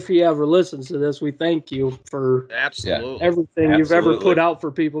if he ever listens to this, we thank you for Absolutely. everything you've ever Absolutely. put out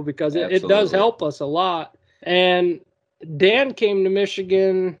for people, because it does Absolutely. help us a lot. And Dan came to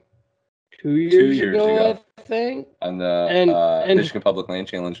Michigan 2 years, ago, I think. On the And- Michigan Public Land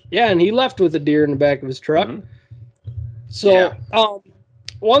Challenge. Yeah, and he left with a deer in the back of his truck. Mhm. So, Yeah.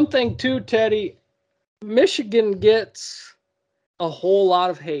 One thing too, Teddy, Michigan gets a whole lot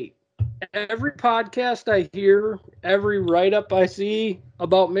of hate. Every podcast I hear, every write-up I see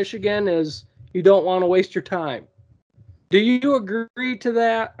about Michigan is you don't want to waste your time. Do you agree to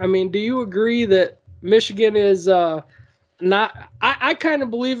that? I mean, do you agree that Michigan is not? I kind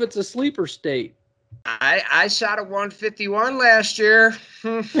of believe it's a sleeper state. I shot a 151 last year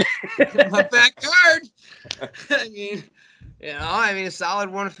in my backyard. I mean, a solid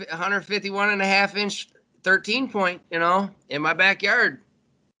 151 and a half inch 13 point, in my backyard.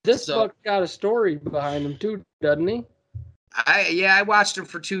 This So- buck's got a story behind him too, doesn't he? I watched him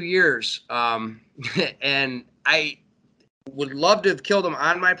for 2 years. And I would love to have killed him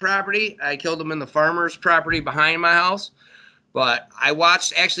on my property. I killed him in the farmer's property behind my house. But I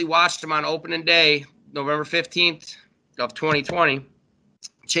actually watched him on opening day, November 15th of 2020,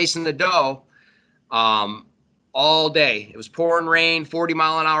 chasing the doe all day. It was pouring rain,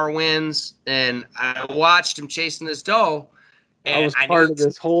 40-mile-an-hour winds, and I watched him chasing this doe. And I was part of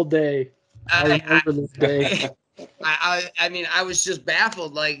this whole day. I remember this day. I was just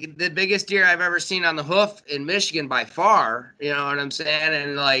baffled. Like, the biggest deer I've ever seen on the hoof in Michigan by far, you know what I'm saying?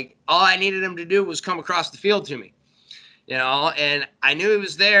 And like, all I needed him to do was come across the field to me, and I knew he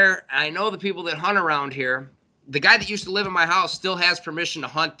was there. I know the people that hunt around here. The guy that used to live in my house still has permission to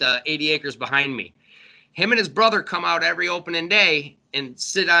hunt the 80 acres behind me. Him and his brother come out every opening day and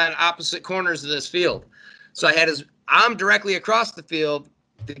sit on opposite corners of this field. So I'm directly across the field.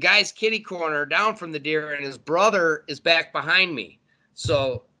 The guy's kitty corner down from the deer, and his brother is back behind me.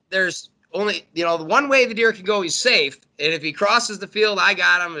 So there's only, the one way the deer can go, he's safe. And if he crosses the field, I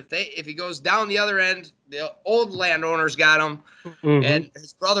got him. If he goes down the other end, the old landowner's got him, and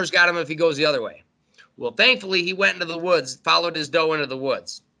his brother's got him if he goes the other way. Well, thankfully, he went into the woods, followed his doe into the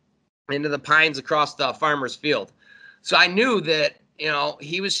woods, into the pines across the farmer's field. So I knew that,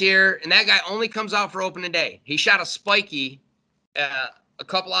 he was here, and that guy only comes out for opening day. He shot a spiky a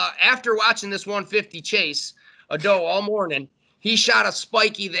couple hours after watching this 150 chase a doe all morning. He shot a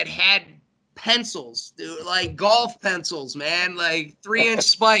spiky that had pencils, dude, like golf pencils, man, like 3-inch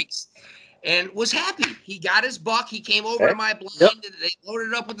spikes, and was happy. He got his buck. He came over to my blind. Yep. They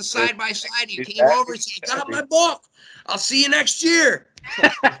loaded up with the side-by-side. He came over and said, "Got my buck. I'll see you next year."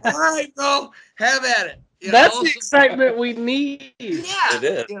 All right, bro, have at it. That's the excitement we need. Yeah, It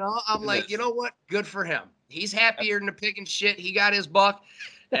is. I'm like, you know what? Good for him. He's happier than the pig and shit. He got his buck.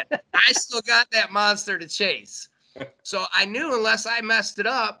 I still got that monster to chase. So I knew unless I messed it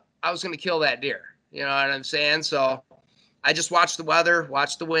up, I was going to kill that deer. You know what I'm saying? So I just watched the weather,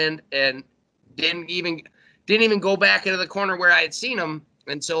 watched the wind, and didn't even go back into the corner where I had seen him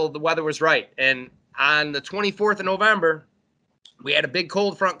until the weather was right. And on the 24th of November, we had a big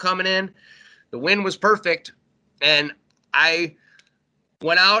cold front coming in. The wind was perfect, and I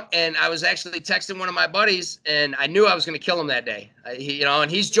went out, and I was actually texting one of my buddies, and I knew I was going to kill him that day. And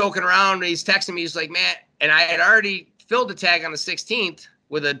he's joking around, and he's texting me. He's like, "Man," and I had already filled a tag on the 16th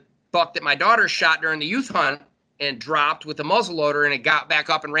with a buck that my daughter shot during the youth hunt and dropped with a muzzleloader, and it got back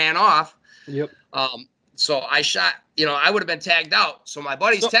up and ran off. Yep. So I shot, I would have been tagged out. So my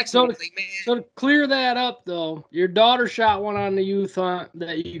buddy's texting me, like, "Man." So to clear that up, though, your daughter shot one on the youth hunt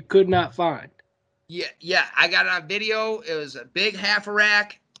that you could not find. Yeah, I got it on video. It was a big half a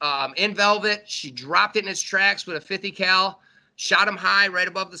rack in velvet. She dropped it in its tracks with a 50 cal, shot him high right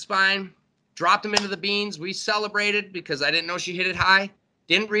above the spine, dropped him into the beans. We celebrated because I didn't know she hit it high.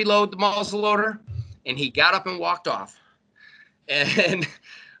 Didn't reload the muzzle loader, and he got up and walked off. And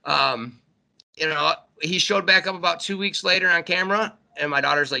he showed back up about 2 weeks later on camera, and my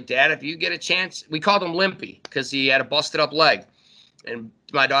daughter's like, Dad, if you get a chance, we called him Limpy because he had a busted up leg. And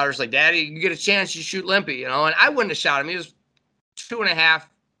my daughter's like, Daddy, you get a chance, you shoot Limpy, you know. And I wouldn't have shot him. He was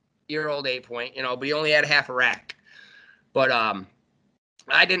 2.5-year-old 8-point, you know, but he only had half a rack. But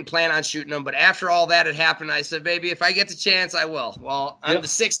I didn't plan on shooting him. But after all that had happened, I said, baby, if I get the chance, I will. Well, on the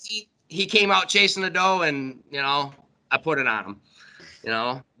 16th, he came out chasing the doe, and, you know, I put it on him. You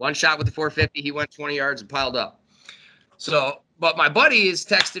know, one shot with the 450, he went 20 yards and piled up. So, but my buddy is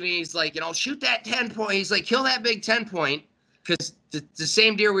texting me. He's like, you know, shoot that 10-point. He's like, kill that big 10-point. Because the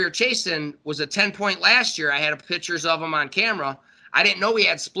same deer we were chasing was a 10-point last year. I had pictures of him on camera. I didn't know he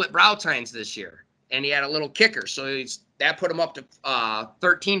had split brow tines this year. And he had a little kicker. So that put him up to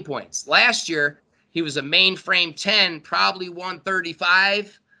 13 points. Last year, he was a mainframe 10, probably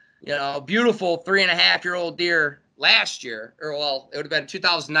 135. You know, beautiful 3.5-year-old deer last year. Or, well, it would have been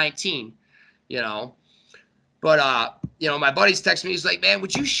 2019, you know. But, you know, my buddy's texting me. He's like, man,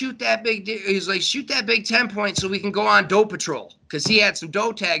 would you shoot that big deer? He's like, shoot that big 10-point so we can go on doe patrol. Because he had some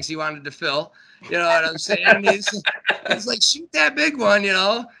doe tags he wanted to fill. You know what I'm saying? He's like, shoot that big one, you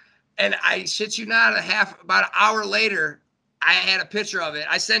know. And I shit you not, about an hour later, I had a picture of it.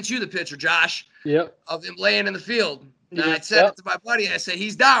 I sent you the picture, Josh. Yep. Of him laying in the field. And I sent it to my buddy. I said,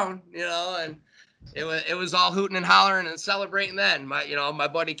 he's down, you know, and it was all hooting and hollering and celebrating then. My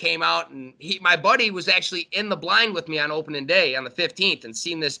buddy came out, and my buddy was actually in the blind with me on opening day on the 15th and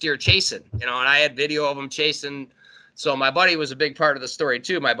seen this deer chasing, you know, and I had video of him chasing. So my buddy was a big part of the story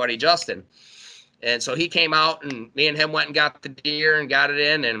too, my buddy Justin. And so he came out, and me and him went and got the deer and got it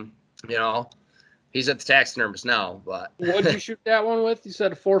in, and, you know, he's at the taxidermist now. But what did you shoot that one with? You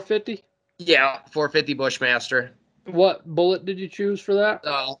said a 450? Yeah, 450 Bushmaster. What bullet did you choose for that?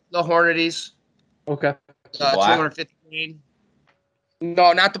 The Hornadies. Okay. 250 grain.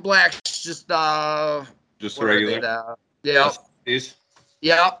 No, not the blacks, just the regular. Yeah. These.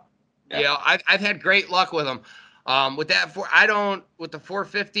 Yeah. I've had great luck with them. With that with the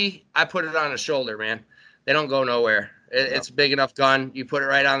 450, I put it on the shoulder, man. They don't go nowhere. It's a big enough gun. You put it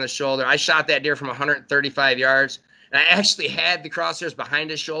right on the shoulder. I shot that deer from 135 yards, and I actually had the crosshairs behind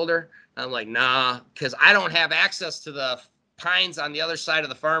his shoulder. I'm like, nah, because I don't have access to the pines on the other side of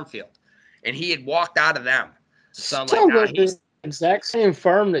the farm field. And he had walked out of them. So I'm like, nah, he's the exact same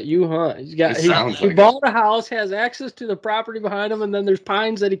farm that you hunt. He bought a house, has access to the property behind him, and then there's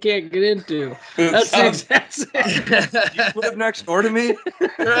pines that he can't get into. That's the exact same. You live next door to me?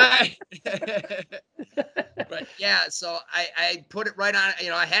 Right. But yeah, so I put it right on, you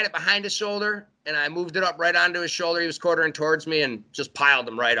know, I had it behind his shoulder, and I moved it up right onto his shoulder. He was quartering towards me and just piled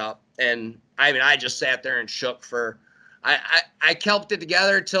them right up. And I mean, I just sat there and shook I kelped it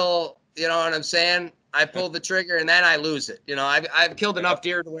together till, you know what I'm saying? I pulled the trigger, and then I lose it. You know, I've killed enough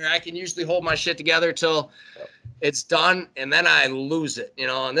deer to where I can usually hold my shit together till it's done, and then I lose it. You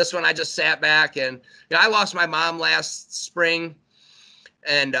know, and this one I just sat back, and, you know, I lost my mom last spring,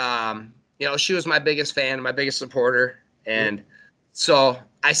 and you know, she was my biggest fan, my biggest supporter, and so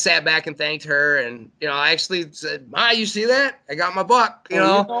I sat back and thanked her, and, you know, I actually said, Ma, you see that? I got my buck. You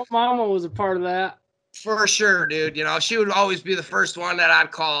know, Mama was a part of that. For sure, dude. You know, she would always be the first one that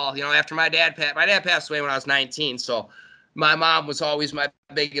I'd call, you know, after my dad passed away when I was 19. So my mom was always my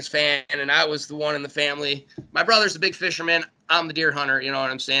biggest fan, and I was the one in the family. My brother's a big fisherman. I'm the deer hunter, you know what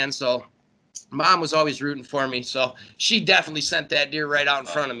I'm saying? So Mom was always rooting for me. So she definitely sent that deer right out in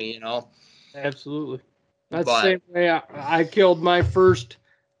front of me, you know? Absolutely. That's the same way I killed my first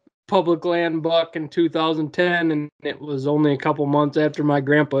public land buck in 2010, and it was only a couple months after my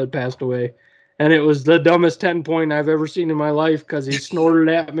grandpa had passed away. And it was the dumbest 10-point I've ever seen in my life, because he snorted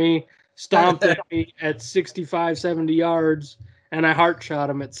at me, stomped at me at 65, 70 yards, and I heart shot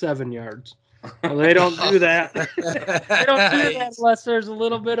him at 7 yards. Well, they don't do that. They don't do that unless there's a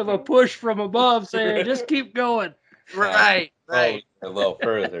little bit of a push from above saying, just keep going. Right. A little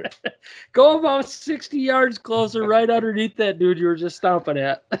further. Go about 60 yards closer, right underneath that dude you were just stomping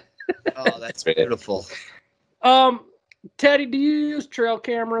at. Oh, that's beautiful. Teddy, do you use trail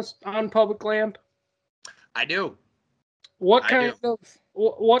cameras on public land? I do. What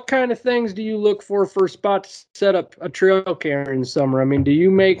kind of things do you look for a spot to set up a trail camera in the summer? I mean, do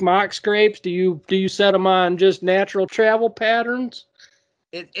you make mock scrapes? Do you set them on just natural travel patterns?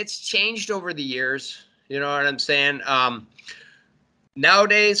 It's changed over the years. You know what I'm saying?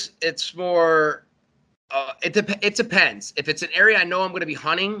 Nowadays, it's more. It depends. If it's an area I know I'm going to be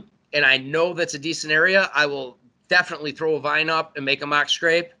hunting, and I know that's a decent area, I will definitely throw a vine up and make a mock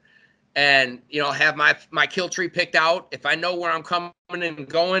scrape, and, you know, have my kill tree picked out. If I know where I'm coming and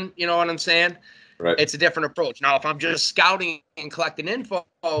going, you know what I'm saying? Right. It's a different approach. Now, if I'm just scouting and collecting info,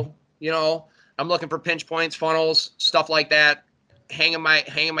 you know, I'm looking for pinch points, funnels, stuff like that. Hanging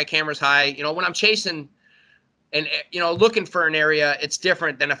my cameras high. You know, when I'm chasing and, you know, looking for an area, it's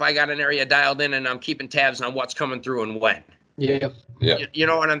different than if I got an area dialed in and I'm keeping tabs on what's coming through and when. Yeah. You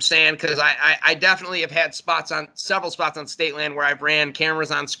know what I'm saying? Because I definitely have had several spots on state land where I've ran cameras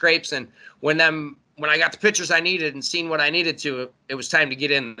on scrapes, and when I got the pictures I needed and seen what I needed to, it was time to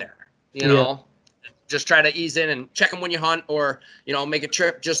get in there. You know, just try to ease in and check them when you hunt, or, you know, make a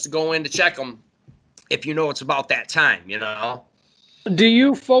trip just to go in to check them if you know it's about that time, you know. Do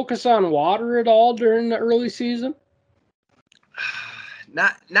you focus on water at all during the early season?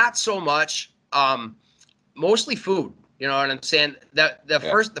 Not so much. Mostly food. You know what I'm saying?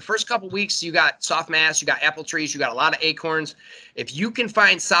 The first couple weeks, you got soft mass, you got apple trees, you got a lot of acorns. If you can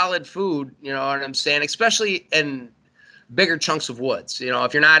find solid food, you know what I'm saying, especially in bigger chunks of woods. You know,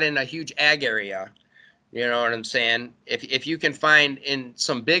 if you're not in a huge ag area, you know what I'm saying? If you can find in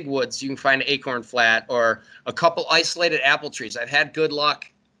some big woods, you can find an acorn flat or a couple isolated apple trees. I've had good luck,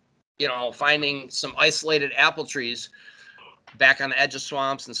 you know, finding some isolated apple trees back on the edge of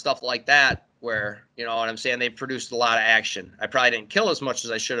swamps and stuff like that, where, you know what I'm saying, they produced a lot of action. I probably didn't kill as much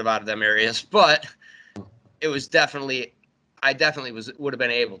as I should have out of them areas, but it was I definitely would have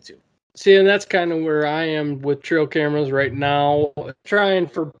been able to. See, and that's kind of where I am with trail cameras right now, trying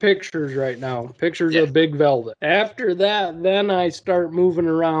for pictures right now. Pictures of big velvet. After that, then I start moving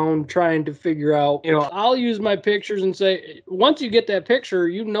around trying to figure out, you know, I'll use my pictures and say, once you get that picture,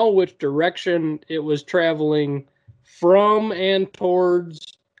 you know which direction it was traveling from and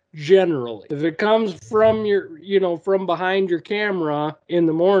towards. Generally, if it comes from from behind your camera in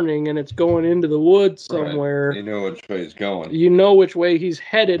the morning and it's going into the woods somewhere, right, you know which way he's going. You know which way he's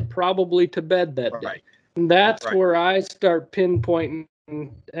headed, probably to bed that day. And that's where I start pinpointing,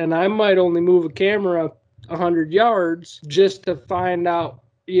 and I might only move a camera 100 yards just to find out.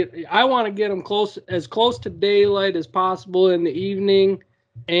 I want to get them as close to daylight as possible in the evening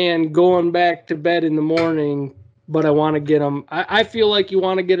and going back to bed in the morning. But I want to get them. I feel like you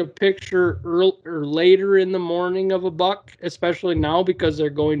want to get a picture early or later in the morning of a buck, especially now because they're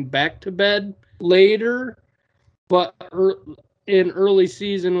going back to bed later. But in early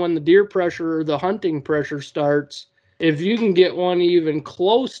season, when the deer pressure or the hunting pressure starts, if you can get one even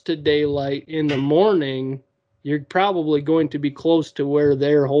close to daylight in the morning, you're probably going to be close to where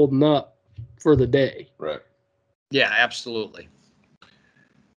they're holding up for the day. Right. Yeah, absolutely.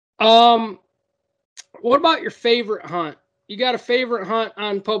 What about your favorite hunt? You got a favorite hunt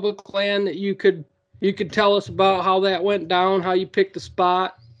on public land that you could tell us about, how that went down, how you picked the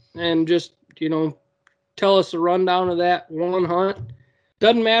spot, and just, you know, tell us a rundown of that one hunt.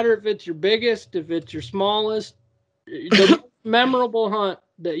 Doesn't matter if it's your biggest, if it's your smallest, the memorable hunt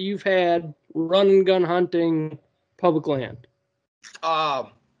that you've had run and gun hunting public land.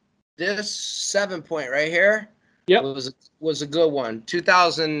 This 7-point right here. Yep. Was a good one.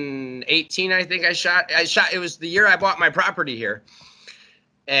 2018, I think I shot. It was the year I bought my property here.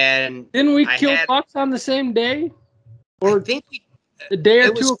 And didn't we kill bucks on the same day? Or I think the day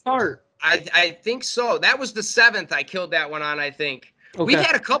or two apart? I think so. That was the 7th I killed that one on, I think. Okay. We've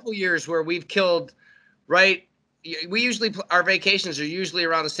had a couple years where we've killed, right? We usually, our vacations are usually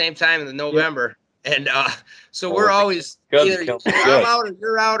around the same time in the November. Yep. And so we're always either I'm out or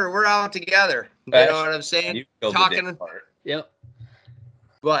you're out or we're out together. You know what I'm saying? Talking. Yep.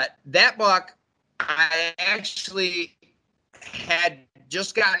 But that buck, I actually had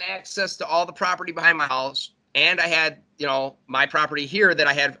just gotten access to all the property behind my house. And I had, you know, my property here that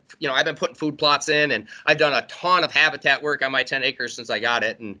I had, you know, I've been putting food plots in, and I've done a ton of habitat work on my 10 acres since I got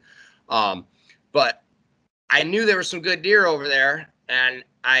it. And, but I knew there were some good deer over there, and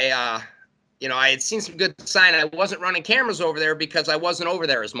I had seen some good sign. I wasn't running cameras over there because I wasn't over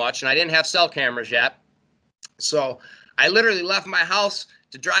there as much, and I didn't have cell cameras yet. So I literally left my house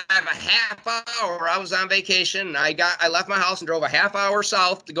to drive a half hour. I was on vacation. I left my house and drove a half hour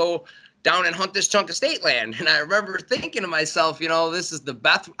south to go down and hunt this chunk of state land. And I remember thinking to myself, you know, this is the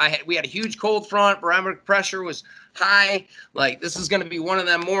best. We had a huge cold front. Barometric pressure was high. Like, this is going to be one of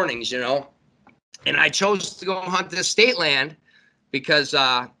them mornings, you know. And I chose to go hunt this state land because,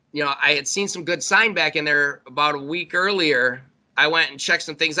 you know, I had seen some good sign back in there about a week earlier. I went and checked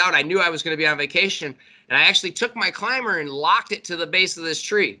some things out. I knew I was going to be on vacation, and I actually took my climber and locked it to the base of this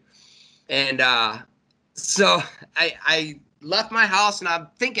tree. And so I left my house, and I'm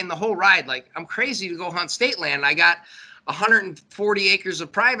thinking the whole ride, like, I'm crazy to go hunt state land. I got 140 acres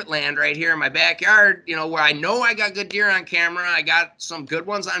of private land right here in my backyard, you know, where I know I got good deer on camera. I got some good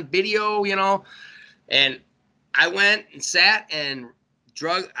ones on video, you know. And I went and sat and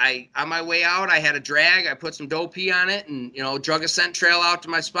on my way out, I had a drag. I put some doe pee on it and, drug a scent trail out to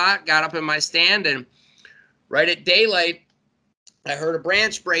my spot, got up in my stand, and right at daylight, I heard a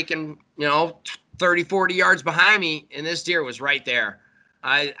branch breaking, 30, 40 yards behind me, and this deer was right there.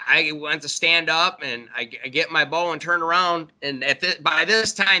 I went to stand up, and I get my bow and turn around, and by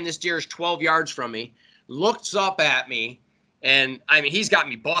this time, this deer is 12 yards from me, looks up at me, and, he's got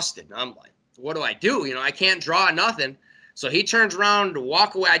me busted. I'm like, what do I do? I can't draw nothing. So he turns around to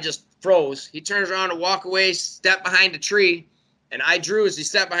walk away. I just froze. He turns around to walk away, step behind a tree, and I drew as he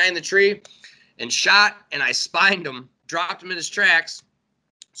stepped behind the tree and shot, and I spined him, dropped him in his tracks.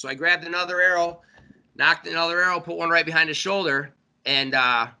 So I grabbed another arrow, knocked another arrow, put one right behind his shoulder, and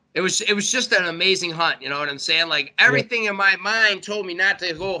it was just an amazing hunt. You know what I'm saying? Like, everything in my mind told me not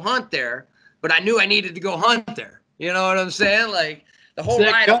to go hunt there, but I knew I needed to go hunt there. You know what I'm saying? Like, the whole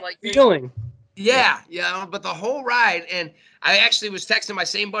ride, I'm like, feeling. Yeah, but the whole ride, and I actually was texting my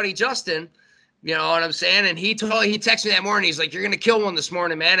same buddy Justin, you know what I'm saying? And he texted me that morning. He's like, "You're gonna kill one this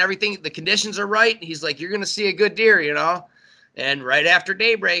morning, man. The conditions are right." He's like, "You're gonna see a good deer, And right after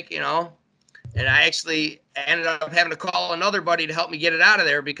daybreak, and I actually ended up having to call another buddy to help me get it out of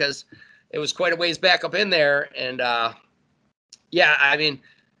there because it was quite a ways back up in there. And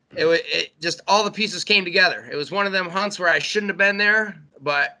it just all the pieces came together. It was one of them hunts where I shouldn't have been there,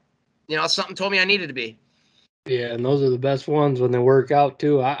 but something told me I needed to be. Yeah, and those are the best ones when they work out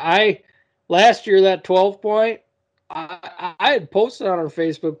too. I last year, that 12 point, I had posted on our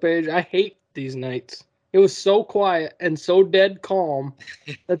Facebook page, I hate these nights. It was so quiet and so dead calm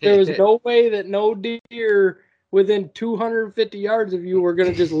that there was no way that no deer within 250 yards of you were going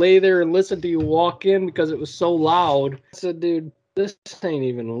to just lay there and listen to you walk in because it was so loud. I said, dude, this ain't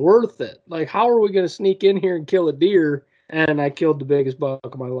even worth it. Like, how are we going to sneak in here and kill a deer? And I killed the biggest buck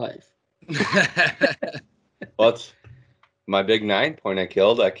of my life. What's my big 9 point I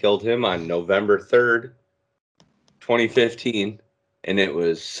killed him on November 3rd, 2015, and it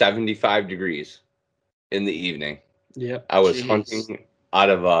was 75 degrees in the evening. Yeah, I was hunting out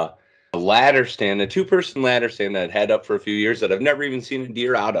of a ladder stand, a 2-person ladder stand that I'd had up for a few years that I've never even seen a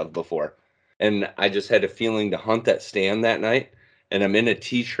deer out of before. And I just had a feeling to hunt that stand that night. And I'm in a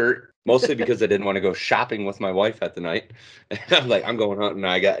t-shirt, mostly because I didn't want to go shopping with my wife at the night. I'm like, I'm going hunting.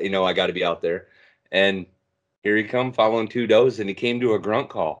 I got to be out there. And here he come following 2 does, and he came to a grunt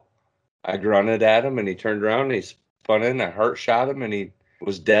call. I grunted at him, and he turned around, and he spun in. I heart shot him, and he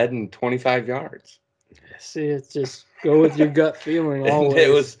was dead in 25 yards. See, it's just go with your gut feeling always.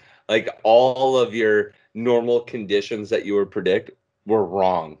 It was like all of your normal conditions that you would predict were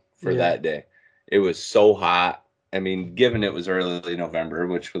wrong for that day. It was so hot. Given it was early November,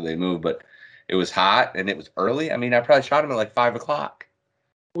 which they moved, but it was hot and it was early. I probably shot him at like 5 o'clock.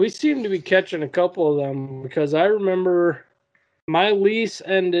 We seem to be catching a couple of them because I remember my lease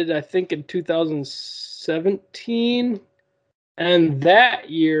ended, I think, in 2017. And that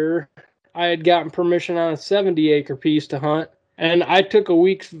year, I had gotten permission on a 70-acre piece to hunt. And I took a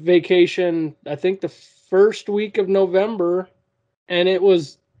week's vacation, I think the first week of November, and it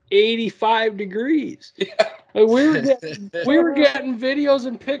was 85 degrees. Yeah. We were getting videos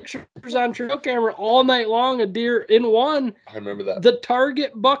and pictures on trail camera all night long of deer. In one, I remember that. The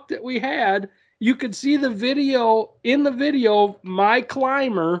target buck that we had, you could see the video, my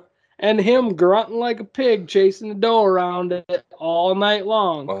climber and him grunting like a pig chasing the doe around it all night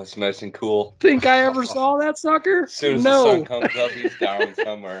long. Well, it's nice and cool. Think I ever saw that sucker? As soon as the sun comes up, he's down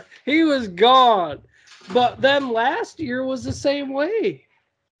somewhere. He was gone. But then last year was the same way.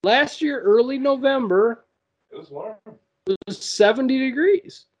 Last year, early November, it was warm. It was 70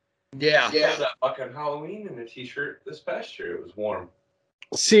 degrees. Yeah. That fucking Halloween in a t-shirt this past year. It was warm.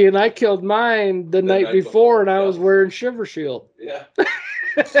 See, and I killed mine the night before, and I was wearing Shiver Shield. Yeah.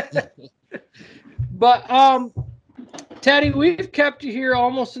 But Teddy, we've kept you here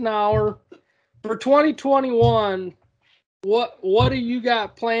almost an hour. For 2021, what do you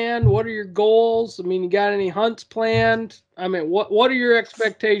got planned? What are your goals? You got any hunts planned? What are your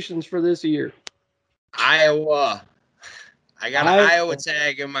expectations for this year? Iowa. I got an Iowa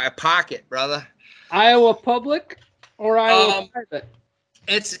tag in my pocket, brother. Iowa public or Iowa private?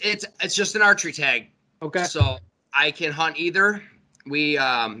 It's just an archery tag. Okay. So I can hunt either.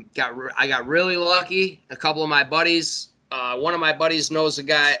 I got really lucky. A couple of my buddies, one of my buddies knows a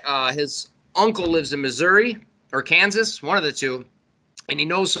guy, his uncle lives in Missouri or Kansas, one of the two, and he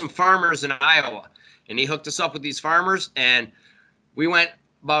knows some farmers in Iowa, and he hooked us up with these farmers, and we went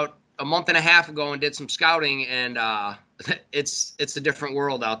about a month and a half ago and did some scouting, and it's a different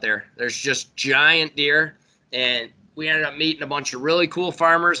world out there. There's just giant deer, and we ended up meeting a bunch of really cool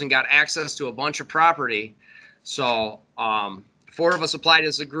farmers and got access to a bunch of property. So 4 of us applied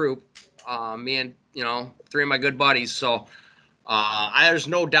as a group. Me and 3 of my good buddies. So there's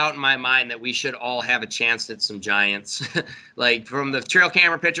no doubt in my mind that we should all have a chance at some giants. Like from the trail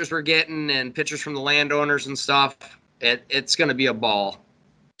camera pictures we're getting and pictures from the landowners and stuff, it's going to be a ball.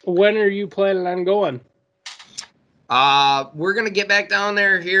 When are you planning on going? We're going to get back down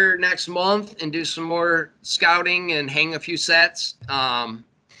there here next month and do some more scouting and hang a few sets.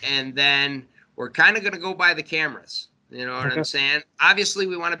 And then we're kind of going to go by the cameras. You know what I'm saying? Obviously,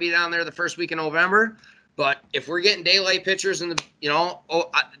 we want to be down there the first week in November. But if we're getting daylight pictures and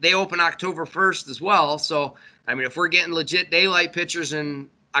they open October 1st as well. So, I mean, if we're getting legit daylight pictures in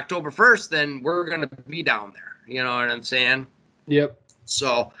October 1st, then we're going to be down there. You know what I'm saying? Yep.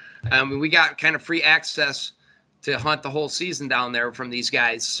 So, we got kind of free access to hunt the whole season down there from these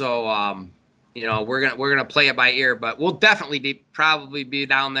guys. So, we're gonna play it by ear, but we'll definitely probably be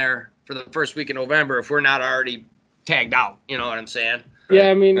down there for the first week in November if we're not already tagged out. You know what I'm saying? Yeah,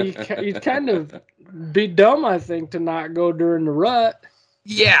 I mean, you kind of be dumb, I think, to not go during the rut.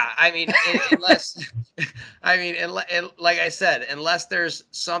 Yeah, I mean, unless, like I said, unless there's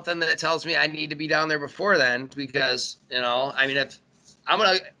something that tells me I need to be down there before then, because if I'm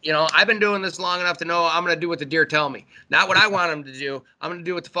going to, I've been doing this long enough to know I'm going to do what the deer tell me. Not what I want them to do. I'm going to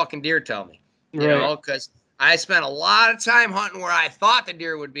do what the fucking deer tell me. You know, because I spent a lot of time hunting where I thought the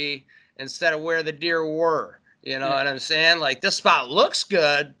deer would be instead of where the deer were. You know what I'm saying? Like, this spot looks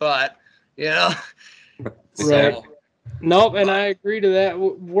good, but, Right. Nope, and I agree to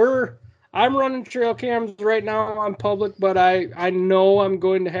that. I'm running trail cams right now on public, but I know I'm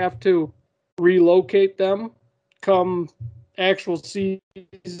going to have to relocate them come actual season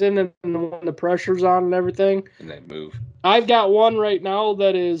and when the pressure's on and everything. And they move. I've got one right now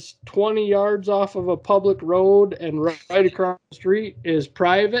that is 20 yards off of a public road and right across the street is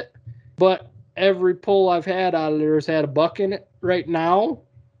private, but every pull I've had out of there has had a buck in it right now.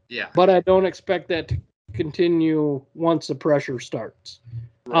 Yeah. But I don't expect that to continue once the pressure starts.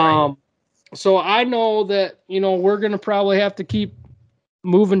 Right. So I know that, we're going to probably have to keep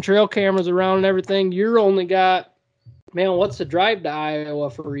moving trail cameras around and everything. You're only got, man, what's the drive to Iowa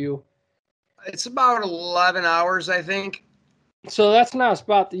for you? It's about 11 hours, I think. So that's not a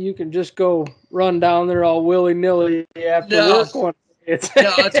spot that you can just go run down there all willy-nilly after work one. It's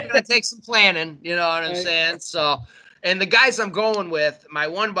going to take some planning, you know what I'm saying? So, and the guys I'm going with, my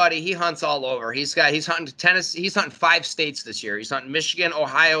one buddy, he hunts all over. He's hunting Tennessee. He's hunting 5 states this year. He's hunting Michigan,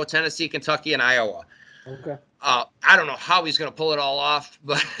 Ohio, Tennessee, Kentucky, and Iowa. Okay. I don't know how he's going to pull it all off,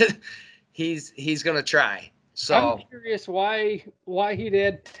 but he's going to try. So I'm curious why he'd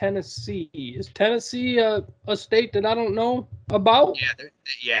add Tennessee. Is Tennessee a state that I don't know about?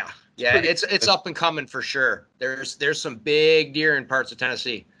 Yeah. It's up and coming for sure. There's some big deer in parts of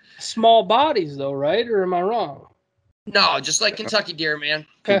Tennessee. Small bodies though, right? Or am I wrong? No, just like Kentucky deer, man.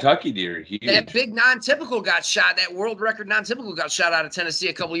 Kentucky deer, huge. That big non-typical got shot. That world record non-typical got shot out of Tennessee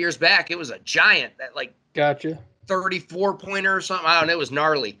a couple years back. It was a giant. That Gotcha. 34 pointer or something. I don't know. It was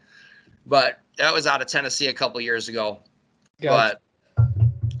gnarly, but that was out of Tennessee a couple years ago. Gotcha.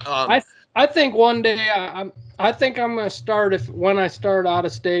 But I think one day I think I'm gonna start. When I start out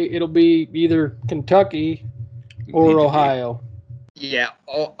of state, it'll be either Kentucky or Ohio. Yeah,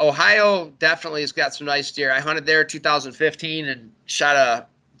 Ohio definitely has got some nice deer. I hunted there in 2015 and shot a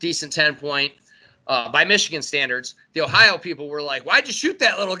decent 10 point. By Michigan standards, the Ohio people were like, "Why'd you shoot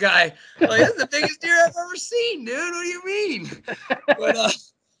that little guy? Like, that's the biggest deer I've ever seen, dude. What do you mean?" But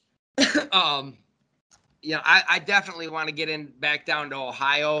I definitely want to get back down to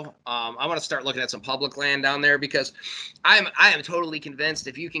Ohio. I want to start looking at some public land down there because I am totally convinced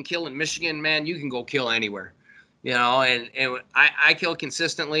if you can kill in Michigan, man, you can go kill anywhere. And I kill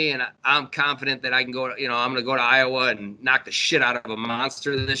consistently, and I'm confident that I can go. I'm going to go to Iowa and knock the shit out of a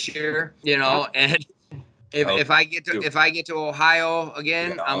monster this year. And if I get to Ohio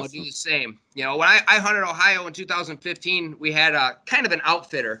again, I'm going to do the same. When I hunted Ohio in 2015, we had a kind of an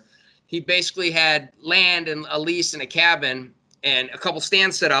outfitter. He basically had land and a lease and a cabin and a couple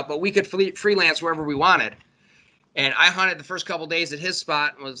stands set up, but we could freelance wherever we wanted. And I hunted the first couple days at his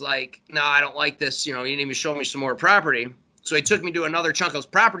spot and was like, "No, I don't like this. You need to show me some more property." So he took me to another chunk of his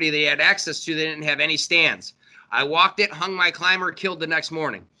property they had access to. They didn't have any stands. I walked it, hung my climber, killed the next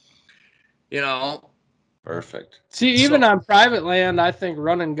morning. Perfect. See, even on private land, I think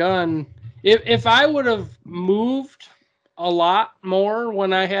run and gun. If I would have moved a lot more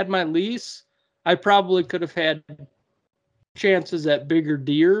when I had my lease, I probably could have had chances at bigger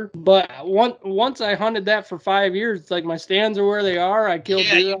deer. But once I hunted that for 5 years, it's like my stands are where they are. I killed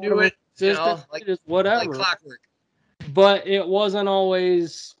deer. You do it. Just whatever. Like clockwork. But it wasn't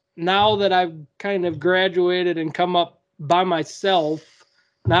always. Now that I've kind of graduated and come up by myself,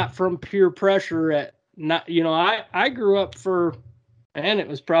 not from peer pressure. I grew up it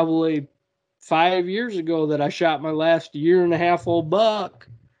was probably 5 years ago that I shot my last 1.5-year-old buck,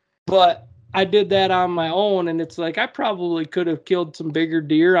 but I did that on my own, and it's like I probably could have killed some bigger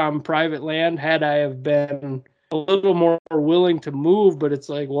deer on private land had I have been a little more willing to move. But it's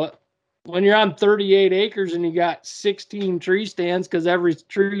like, what? When you're on 38 acres and you got 16 tree stands, because every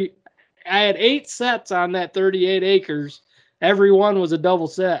tree, I had 8 sets on that 38 acres. Every one was a double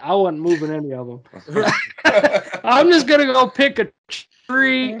set. I wasn't moving any of them. I'm just going to go pick a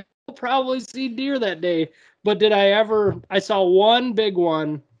tree. I'll probably see deer that day. But I saw one big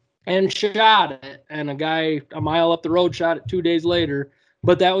one and shot it. And a guy a mile up the road shot it 2 days later.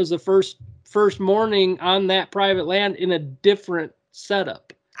 But that was the first morning on that private land in a different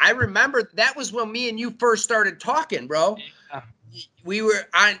setup. I remember that was when me and you first started talking, bro. Yeah. We were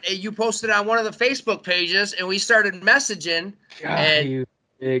on. You posted on one of the Facebook pages, and we started messaging. God, and you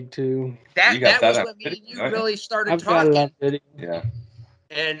big too. That was when me and you really started talking. Yeah.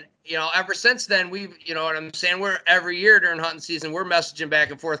 And ever since then, we've, you know what I'm saying. We're every year during hunting season, we're messaging back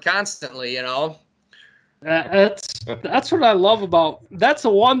and forth constantly. That's what I love about. That's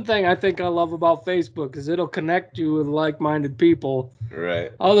the one thing I think I love about Facebook is it'll connect you with like-minded people.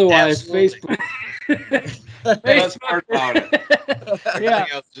 Right. Otherwise, Absolutely. Facebook. That's part about it. Yeah.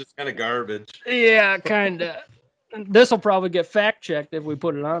 Everything else is just kind of garbage. Yeah, kind of. This will probably get fact-checked if we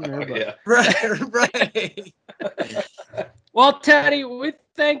put it on there. But. Yeah. Right. Well, Teddy, we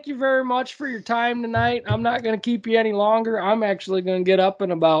thank you very much for your time tonight. I'm not going to keep you any longer. I'm actually going to get up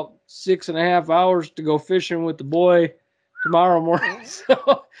in about 6.5 hours to go fishing with the boy tomorrow morning.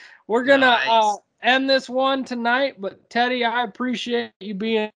 So we're going to end this one tonight. But, Teddy, I appreciate you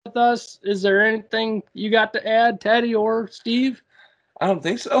being with us. Is there anything you got to add, Teddy or Steve? I don't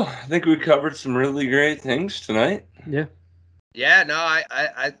think so. I think we covered some really great things tonight. Yeah. Yeah, no,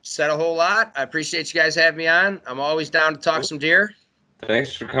 I said a whole lot. I appreciate you guys having me on. I'm always down to talk some deer.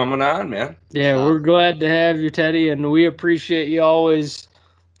 Thanks for coming on, man. Yeah, we're glad to have you, Teddy, and we appreciate you always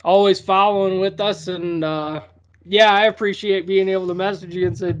following with us. And yeah, I appreciate being able to message you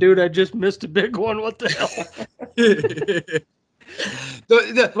and say, dude, I just missed a big one. What the hell?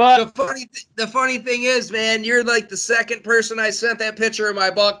 The funny thing is, man, you're like the second person I sent that picture of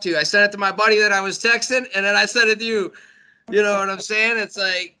my buck to. I sent it to my buddy that I was texting, and then I sent it to you. You know what I'm saying? It's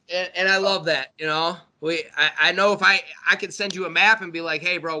like, and I love that. I know if I could send you a map and be like,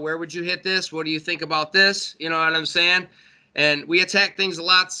 hey, bro, where would you hit this? What do you think about this? You know what I'm saying? And we attack things a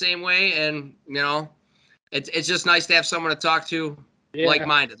lot the same way, and it's just nice to have someone to talk to,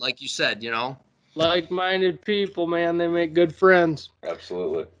 like-minded, like you said. Like-minded people, man, they make good friends.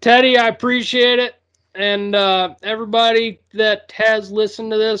 Absolutely. Teddy, I appreciate it. And everybody that has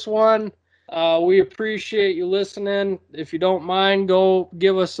listened to this one, we appreciate you listening. If you don't mind, go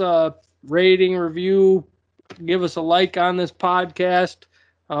give us a rating, review, give us a like on this podcast.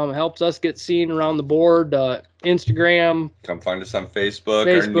 It helps us get seen around the board. Instagram. Come find us on Facebook,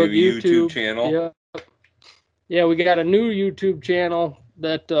 our new YouTube channel. Yeah, we got a new YouTube channel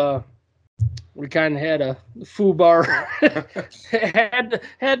that we kind of had a foobar.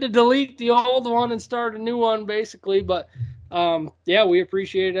 had to delete the old one and start a new one, basically. But yeah, we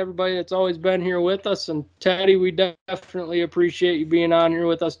appreciate everybody that's always been here with us. And Teddy, we definitely appreciate you being on here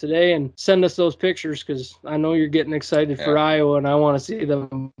with us today. And send us those pictures because I know you're getting excited for Iowa, and I want to see the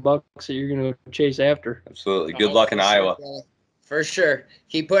bucks that you're going to chase after. Absolutely. Good luck in Iowa. For sure.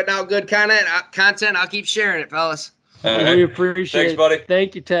 Keep putting out good content. I'll keep sharing it, fellas. We appreciate it. Thanks, buddy.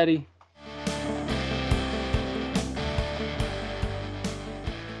 Thank you, Teddy.